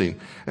missing.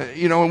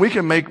 You know, and we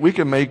can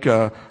make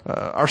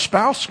our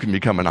spouse can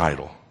become an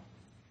idol.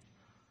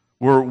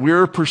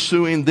 We're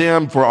pursuing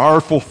them for our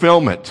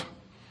fulfillment,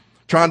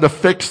 trying to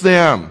fix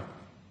them.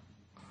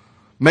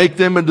 Make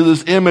them into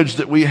this image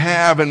that we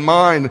have in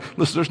mind.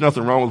 Listen, there's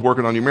nothing wrong with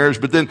working on your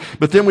marriage, but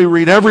then we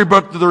read every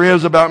book that there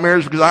is about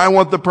marriage because I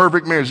want the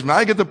perfect marriage. When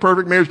I get the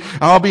perfect marriage,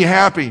 I'll be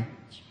happy.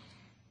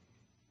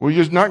 Well,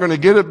 you're just not going to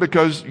get it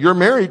because you're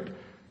married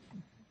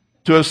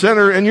to a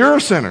sinner and you're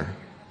a sinner.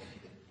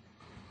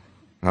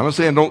 I'm not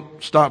saying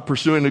don't stop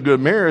pursuing a good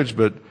marriage,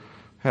 but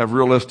have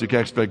realistic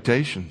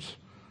expectations.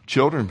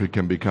 Children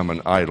can become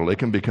an idol. They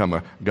can become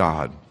a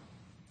god.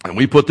 And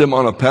we put them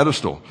on a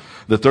pedestal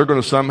that they're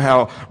going to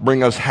somehow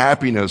bring us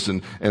happiness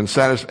and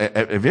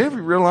satisfaction. Have you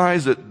ever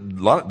realized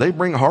that they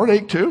bring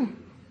heartache too?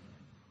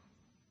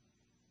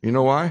 You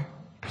know why?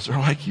 Because they're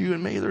like you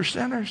and me. They're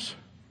sinners.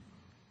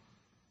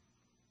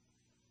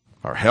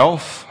 Our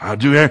health.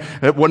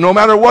 No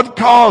matter what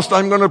cost,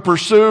 I'm going to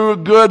pursue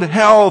good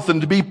health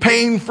and to be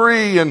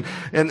pain-free. And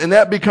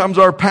that becomes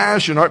our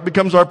passion. It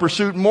becomes our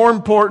pursuit more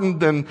important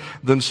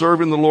than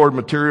serving the Lord.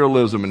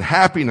 Materialism and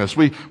happiness.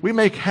 We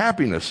make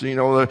happiness.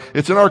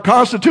 It's in our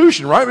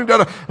Constitution, right? We've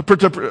got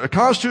a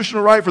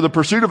constitutional right for the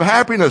pursuit of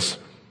happiness.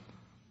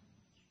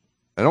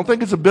 I don't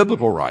think it's a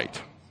biblical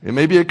right. It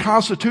may be a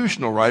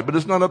constitutional right, but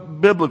it's not a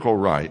biblical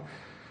right.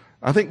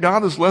 I think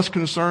God is less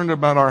concerned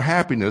about our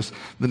happiness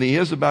than He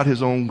is about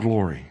His own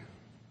glory.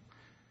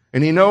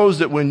 And He knows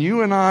that when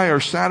you and I are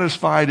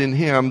satisfied in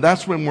Him,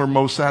 that's when we're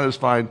most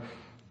satisfied,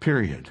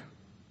 period.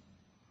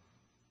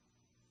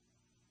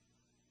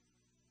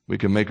 We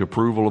can make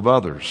approval of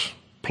others,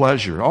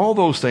 pleasure. All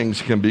those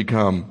things can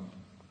become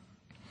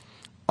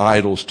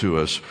idols to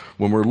us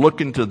when we're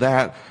looking to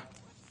that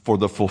for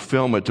the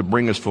fulfillment, to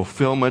bring us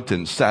fulfillment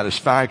and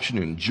satisfaction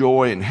and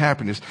joy and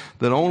happiness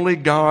that only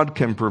God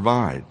can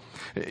provide.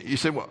 You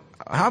say, well,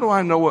 how do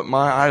I know what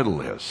my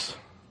idol is?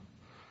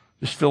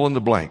 Just fill in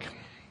the blank.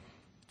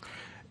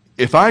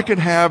 If I could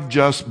have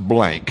just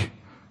blank,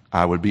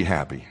 I would be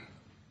happy.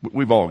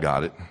 We've all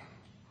got it.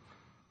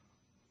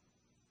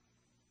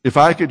 If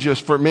I could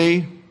just, for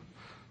me,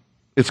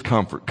 it's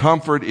comfort.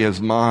 Comfort is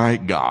my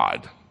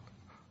God.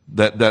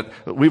 That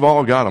we've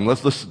all got them.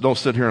 Let's don't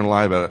sit here and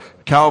lie about it.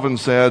 Calvin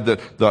said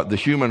that the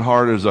human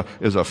heart is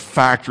a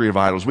factory of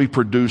idols. We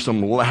produce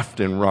them left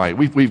and right.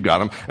 We've got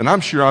them, and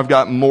I'm sure I've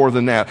got more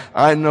than that.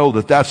 I know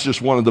that that's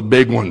just one of the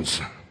big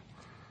ones.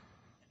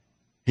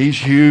 He's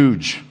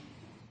huge,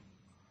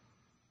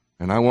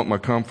 and I want my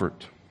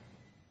comfort.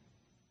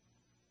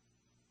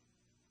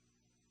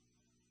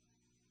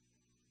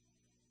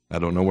 I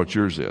don't know what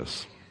yours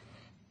is,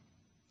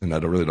 and I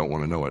really don't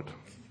want to know it.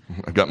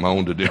 I've got my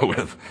own to deal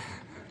with.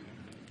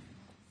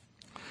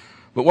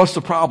 But what's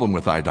the problem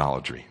with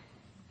idolatry?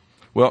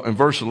 Well, in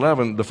verse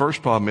 11, the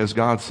first problem is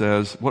God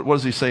says, what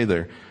does He say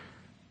there?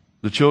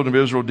 The children of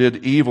Israel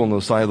did evil in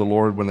the sight of the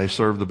Lord when they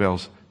served the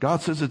Baals.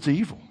 God says it's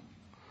evil.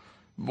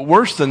 But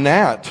worse than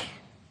that,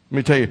 let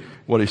me tell you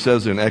what He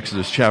says in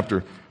Exodus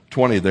chapter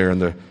 20 there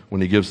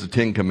when He gives the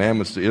 10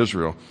 Commandments to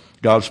Israel.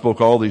 God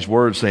spoke all these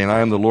words saying, I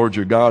am the Lord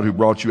your God who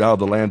brought you out of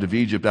the land of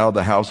Egypt, out of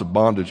the house of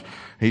bondage.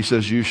 He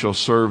says, you shall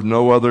serve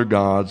no other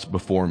gods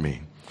before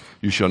me.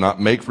 You shall not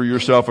make for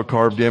yourself a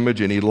carved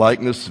image, any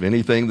likeness of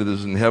anything that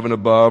is in heaven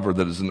above, or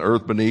that is in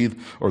earth beneath,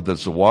 or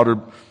that's the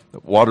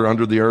water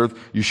under the earth.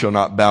 You shall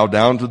not bow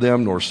down to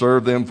them, nor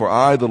serve them, for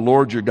I, the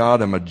Lord your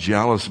God, am a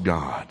jealous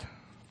God.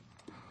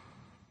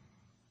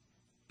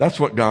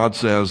 That's what God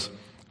says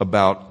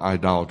about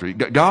idolatry.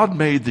 God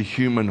made the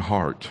human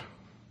heart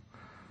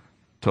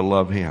to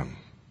love Him,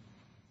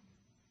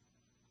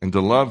 and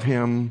to love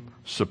Him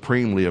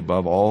supremely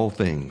above all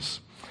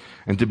things.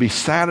 And to be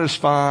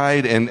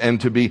satisfied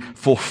and to be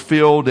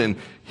fulfilled in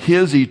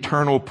His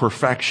eternal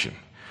perfection.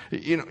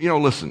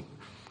 Listen,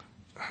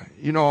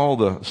 all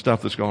the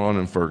stuff that's going on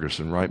in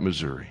Ferguson, right,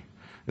 Missouri,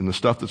 and the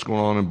stuff that's going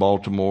on in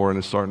Baltimore, and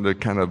it's starting to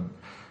kind of,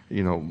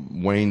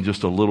 wane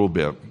just a little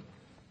bit.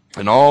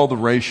 And all the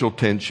racial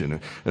tension,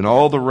 and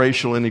all the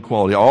racial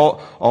inequality,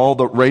 all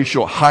the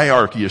racial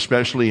hierarchy,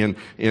 especially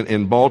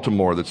in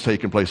Baltimore, that's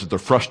taking place that they're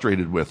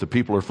frustrated with, the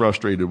people are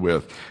frustrated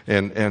with,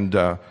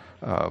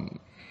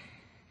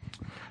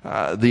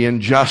 the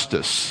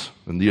injustice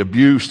and the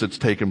abuse that's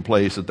taken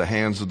place at the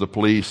hands of the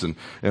police and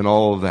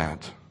all of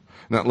that.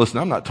 Now, listen,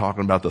 I'm not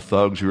talking about the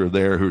thugs who are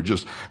there who are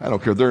just, I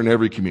don't care, they're in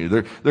every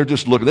community. They're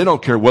just looking, they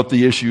don't care what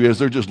the issue is,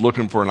 they're just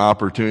looking for an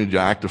opportunity to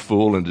act a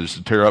fool and just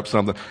to tear up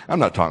something. I'm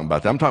not talking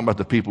about that. I'm talking about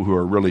the people who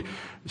are really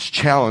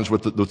challenged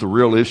with the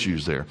real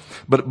issues there.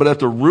 But at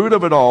the root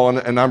of it all,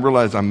 and I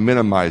realize I'm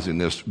minimizing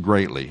this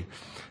greatly,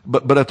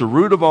 but at the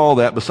root of all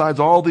that, besides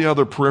all the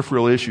other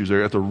peripheral issues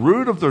there, at the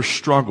root of their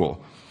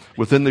struggle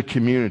within the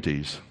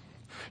communities,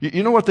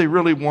 you know what they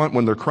really want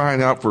when they're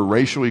crying out for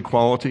racial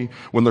equality,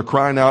 when they're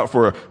crying out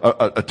for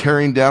a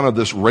tearing down of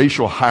this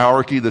racial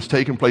hierarchy that's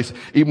taking place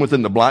even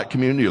within the black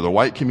community or the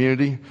white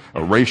community,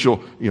 a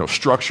racial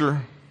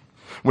structure?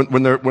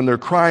 When they're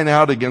crying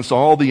out against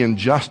all the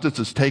injustice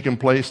that's taking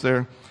place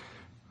there,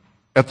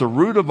 at the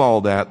root of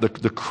all that,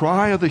 the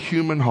cry of the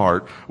human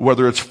heart,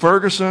 whether it's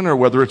Ferguson or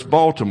whether it's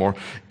Baltimore,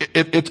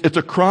 it's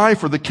a cry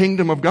for the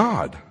kingdom of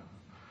God.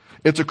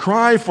 It's a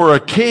cry for a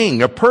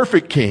king, a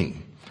perfect king,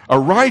 a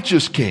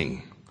righteous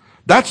king.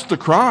 That's the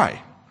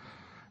cry.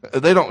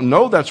 They don't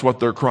know that's what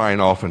they're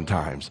crying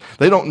oftentimes.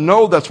 They don't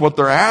know that's what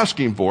they're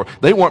asking for.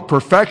 They want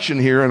perfection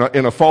here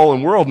in a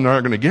fallen world, and they're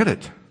not going to get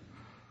it.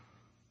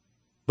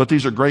 But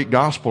these are great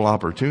gospel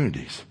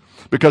opportunities.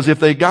 Because if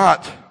they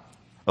got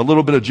a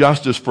little bit of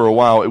justice for a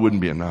while, it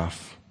wouldn't be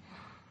enough.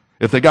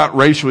 If they got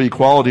racial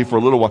equality for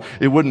a little while,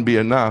 it wouldn't be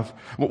enough.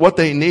 What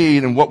they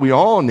need and what we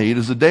all need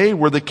is a day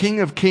where the King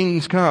of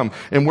Kings come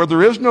and where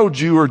there is no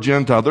Jew or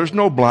Gentile, there's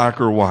no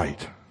black or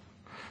white.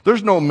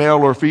 There's no male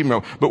or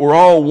female, but we're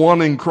all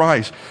one in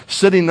Christ,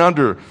 sitting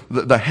under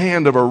the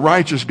hand of a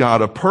righteous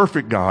God, a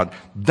perfect God.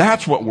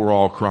 That's what we're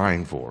all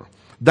crying for.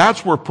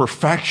 That's where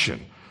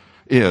perfection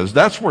is.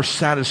 That's where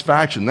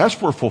satisfaction, that's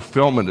where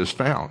fulfillment is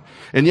found.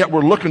 And yet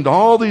we're looking to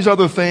all these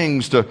other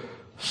things to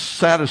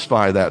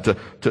satisfy that,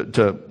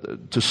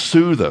 to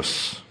soothe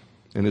us,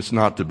 and it's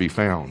not to be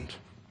found.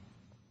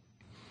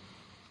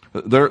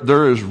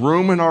 There is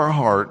room in our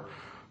heart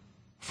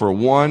for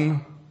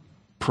one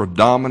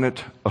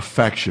predominant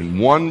affection,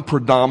 one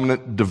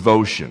predominant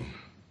devotion,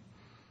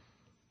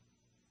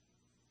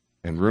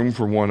 and room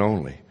for one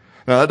only.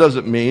 Now, that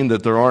doesn't mean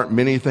that there aren't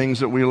many things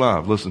that we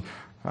love. Listen,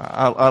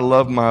 I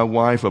love my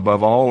wife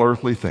above all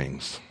earthly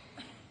things.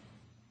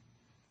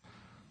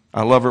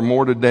 I love her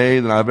more today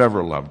than I've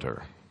ever loved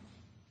her.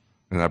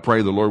 And I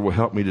pray the Lord will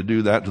help me to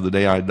do that to the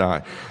day I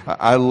die.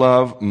 I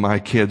love my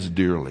kids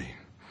dearly.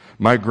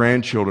 My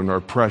grandchildren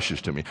are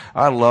precious to me.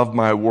 I love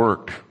my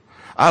work.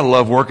 I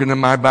love working in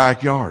my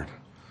backyard.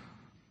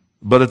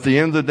 But at the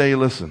end of the day,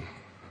 listen,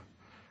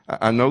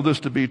 I know this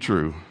to be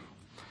true,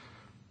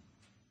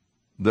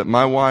 that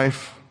my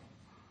wife,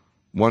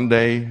 one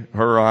day,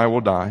 her or I will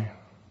die.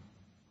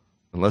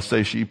 And let's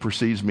say she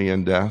precedes me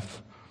in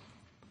death.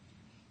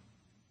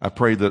 I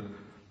pray that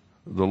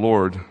the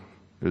Lord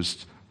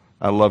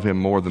I love him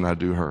more than I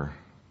do her.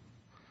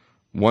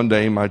 One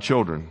day, my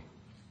children,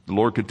 the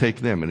Lord could take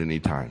them at any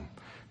time.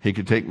 He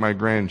could take my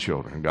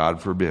grandchildren,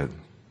 God forbid.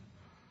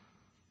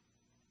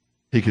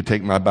 He could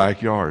take my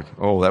backyard.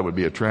 Oh, that would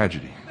be a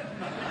tragedy.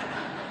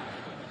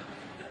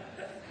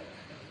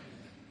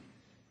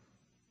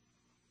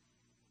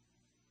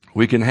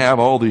 We can have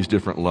all these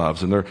different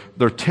loves, and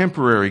they're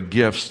temporary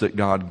gifts that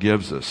God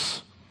gives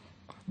us.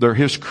 They're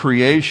His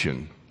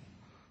creation,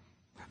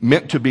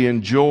 meant to be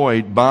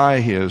enjoyed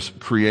by His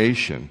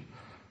creation,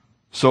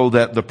 so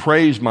that the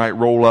praise might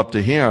roll up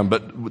to Him,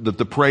 but that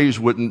the praise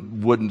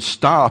wouldn't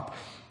stop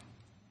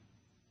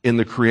in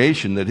the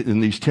creation, that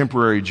in these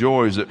temporary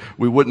joys, that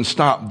we wouldn't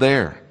stop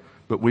there,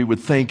 but we would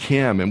thank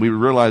Him, and we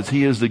would realize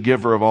He is the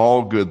giver of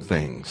all good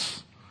things.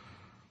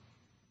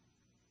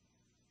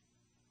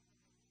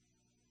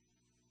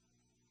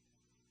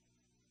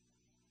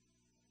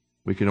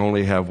 We can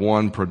only have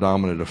one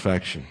predominant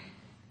affection,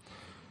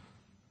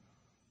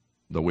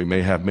 though we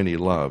may have many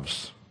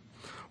loves.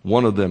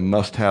 One of them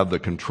must have the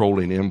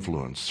controlling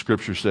influence.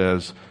 Scripture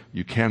says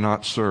you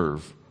cannot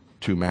serve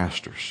two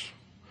masters.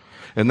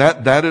 And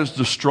that is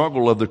the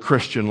struggle of the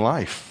Christian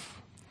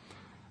life.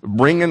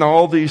 Bringing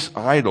all these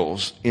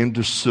idols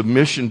into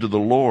submission to the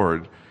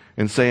Lord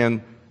and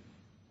saying,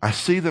 I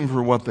see them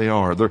for what they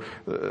are.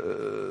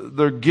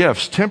 They're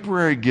gifts,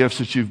 temporary gifts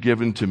that you've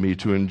given to me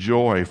to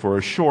enjoy for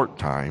a short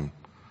time.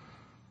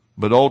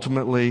 But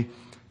ultimately,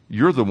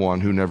 you're the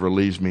one who never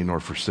leaves me nor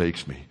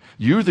forsakes me.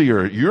 You're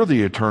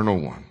the eternal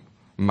one.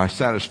 My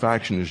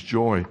satisfaction is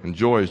joy, and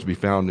joy is to be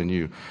found in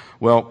you.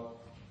 Well,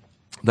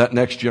 that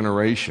next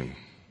generation,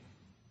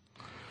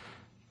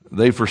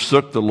 they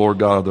forsook the Lord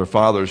God of their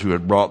fathers who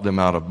had brought them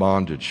out of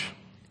bondage,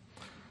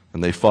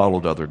 and they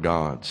followed other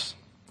gods.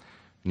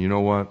 And you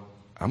know what?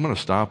 I'm going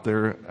to stop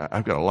there.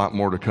 I've got a lot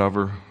more to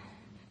cover,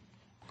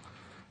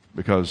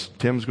 because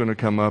Tim's going to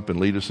come up and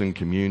lead us in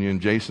communion.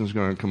 Jason's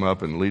going to come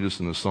up and lead us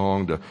in the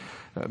song.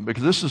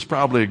 Because this is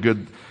probably a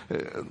good...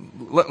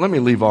 Let me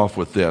leave off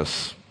with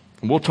this.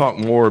 We'll talk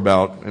more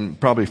about, and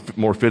probably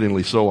more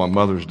fittingly so on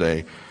Mother's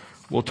Day,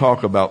 we'll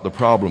talk about the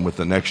problem with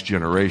the next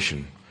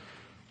generation,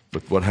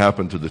 with what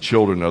happened to the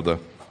children of the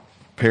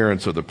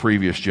parents of the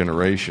previous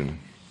generation.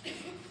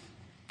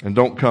 And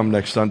don't come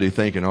next Sunday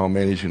thinking, oh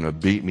man, he's going to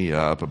beat me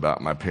up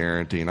about my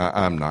parenting.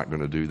 I'm not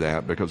going to do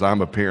that, because I'm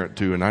a parent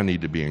too, and I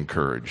need to be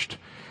encouraged.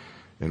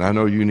 And I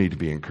know you need to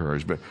be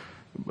encouraged. But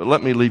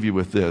let me leave you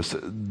with this.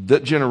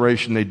 That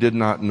generation, they did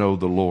not know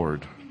the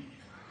Lord.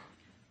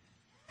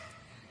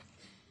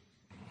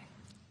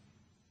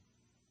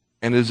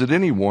 And is it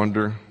any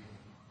wonder?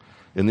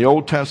 In the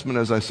Old Testament,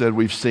 as I said,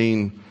 we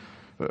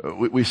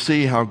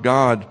see how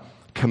God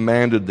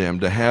commanded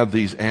them to have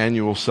these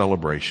annual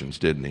celebrations,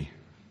 didn't He?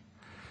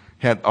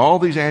 Had all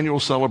these annual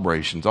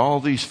celebrations, all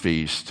these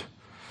feasts,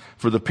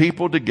 for the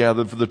people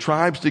together, for the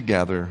tribes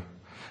together,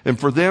 and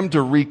for them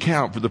to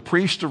recount, for the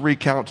priests to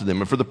recount to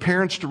them, and for the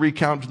parents to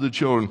recount to the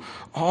children,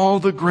 all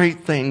the great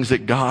things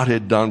that God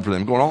had done for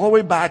them, going all the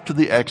way back to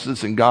the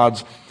Exodus and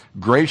God's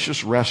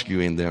gracious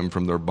rescuing them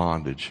from their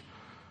bondage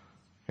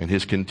and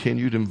His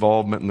continued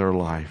involvement in their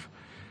life.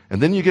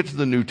 And then you get to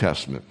the New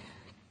Testament,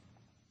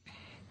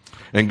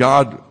 and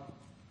God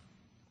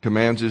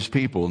commands His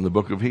people in the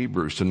book of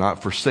Hebrews to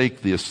not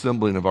forsake the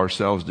assembling of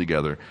ourselves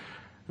together.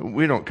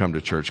 We don't come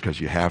to church because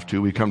you have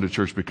to. We come to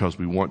church because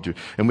we want to.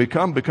 And we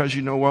come because,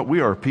 you know what? We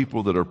are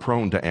people that are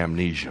prone to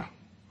amnesia.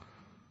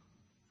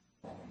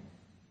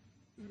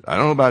 I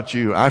don't know about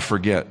you. I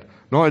forget.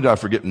 Not only do I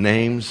forget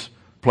names,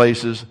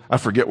 places, I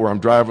forget where I'm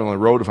driving on the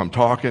road if I'm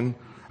talking.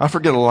 I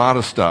forget a lot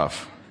of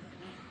stuff.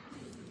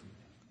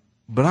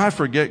 But I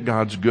forget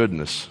God's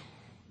goodness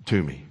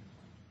to me.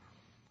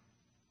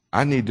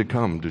 I need to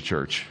come to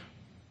church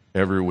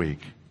every week,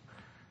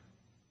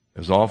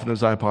 as often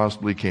as I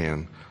possibly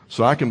can,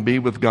 so I can be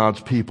with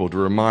God's people to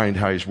remind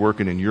how He's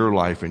working in your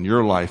life and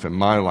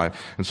my life,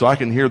 and so I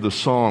can hear the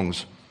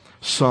songs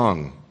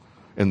sung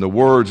and the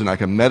words, and I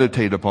can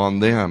meditate upon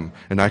them,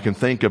 and I can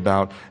think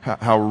about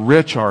how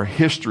rich our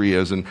history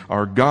is and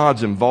our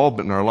God's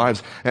involvement in our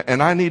lives.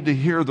 And I need to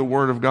hear the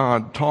Word of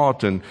God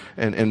taught and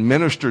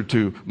ministered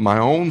to my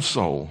own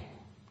soul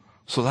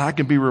so that I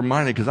can be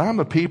reminded, because I'm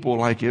a people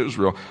like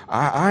Israel.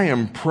 I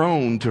am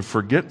prone to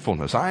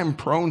forgetfulness. I am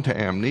prone to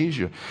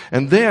amnesia.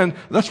 And then,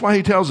 that's why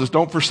he tells us,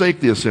 don't forsake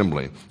the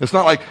assembly. It's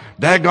not like,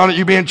 daggone it,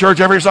 you be in church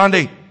every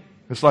Sunday.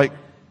 It's like,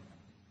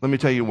 let me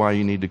tell you why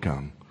you need to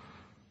come.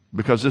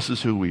 Because this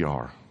is who we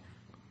are.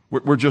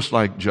 We're just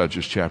like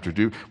Judges chapter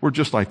 2. We're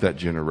just like that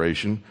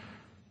generation.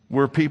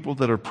 We're people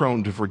that are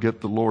prone to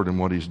forget the Lord and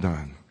what He's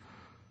done.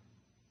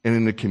 And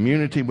in the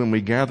community, when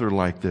we gather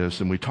like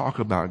this and we talk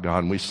about God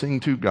and we sing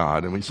to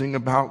God and we sing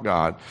about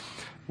God,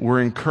 we're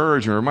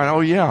encouraged and reminded,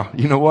 oh yeah,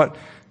 you know what?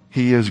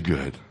 He is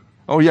good.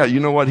 Oh yeah, you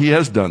know what? He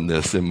has done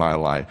this in my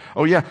life.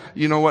 Oh yeah,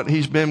 you know what?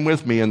 He's been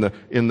with me in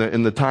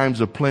the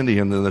times of plenty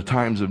and in the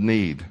times of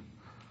need.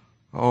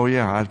 Oh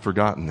yeah, I'd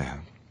forgotten that.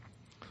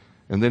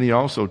 And then he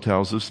also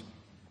tells us,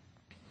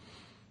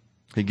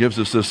 he gives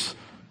us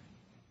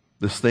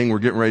this thing we're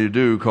getting ready to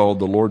do called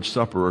the Lord's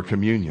Supper or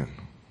communion,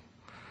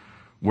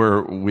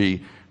 where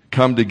we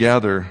come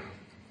together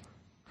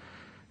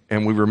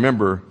and we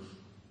remember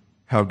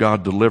how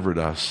God delivered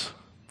us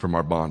from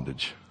our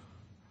bondage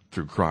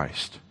through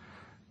Christ.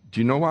 Do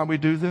you know why we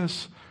do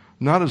this?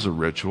 Not as a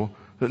ritual,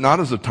 not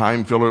as a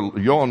time filler.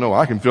 You all know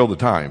I can fill the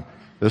time.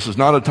 This is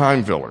not a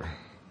time filler.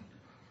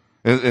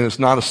 And it's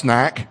not a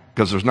snack,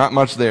 because there's not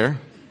much there.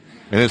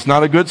 And it's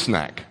not a good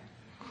snack.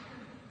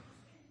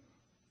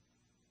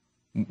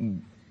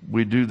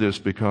 We do this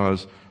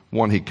because,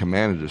 one, He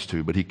commanded us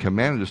to, but He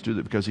commanded us to do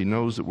that because He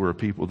knows that we're a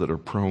people that are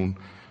prone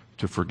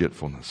to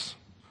forgetfulness.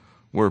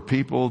 We're a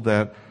people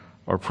that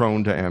are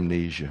prone to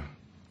amnesia.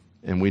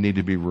 And we need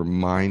to be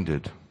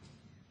reminded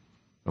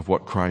of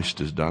what Christ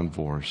has done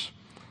for us,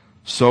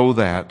 so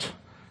that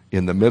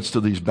in the midst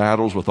of these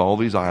battles with all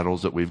these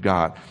idols that we've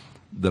got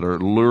that are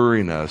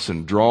luring us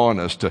and drawing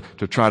us to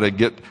try to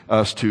get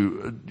us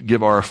to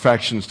give our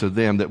affections to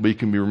them, that we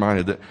can be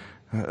reminded that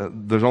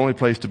there's only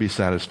place to be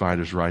satisfied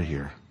is right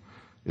here,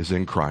 is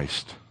in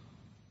Christ,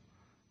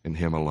 in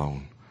Him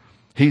alone.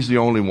 He's the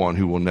only one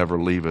who will never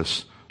leave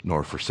us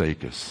nor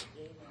forsake us.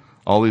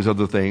 All these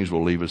other things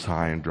will leave us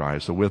high and dry.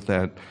 So with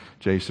that,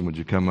 Jason, would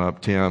you come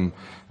up? Tim,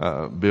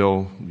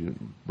 Bill, you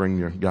bring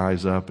your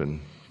guys up and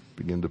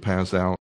begin to pass out.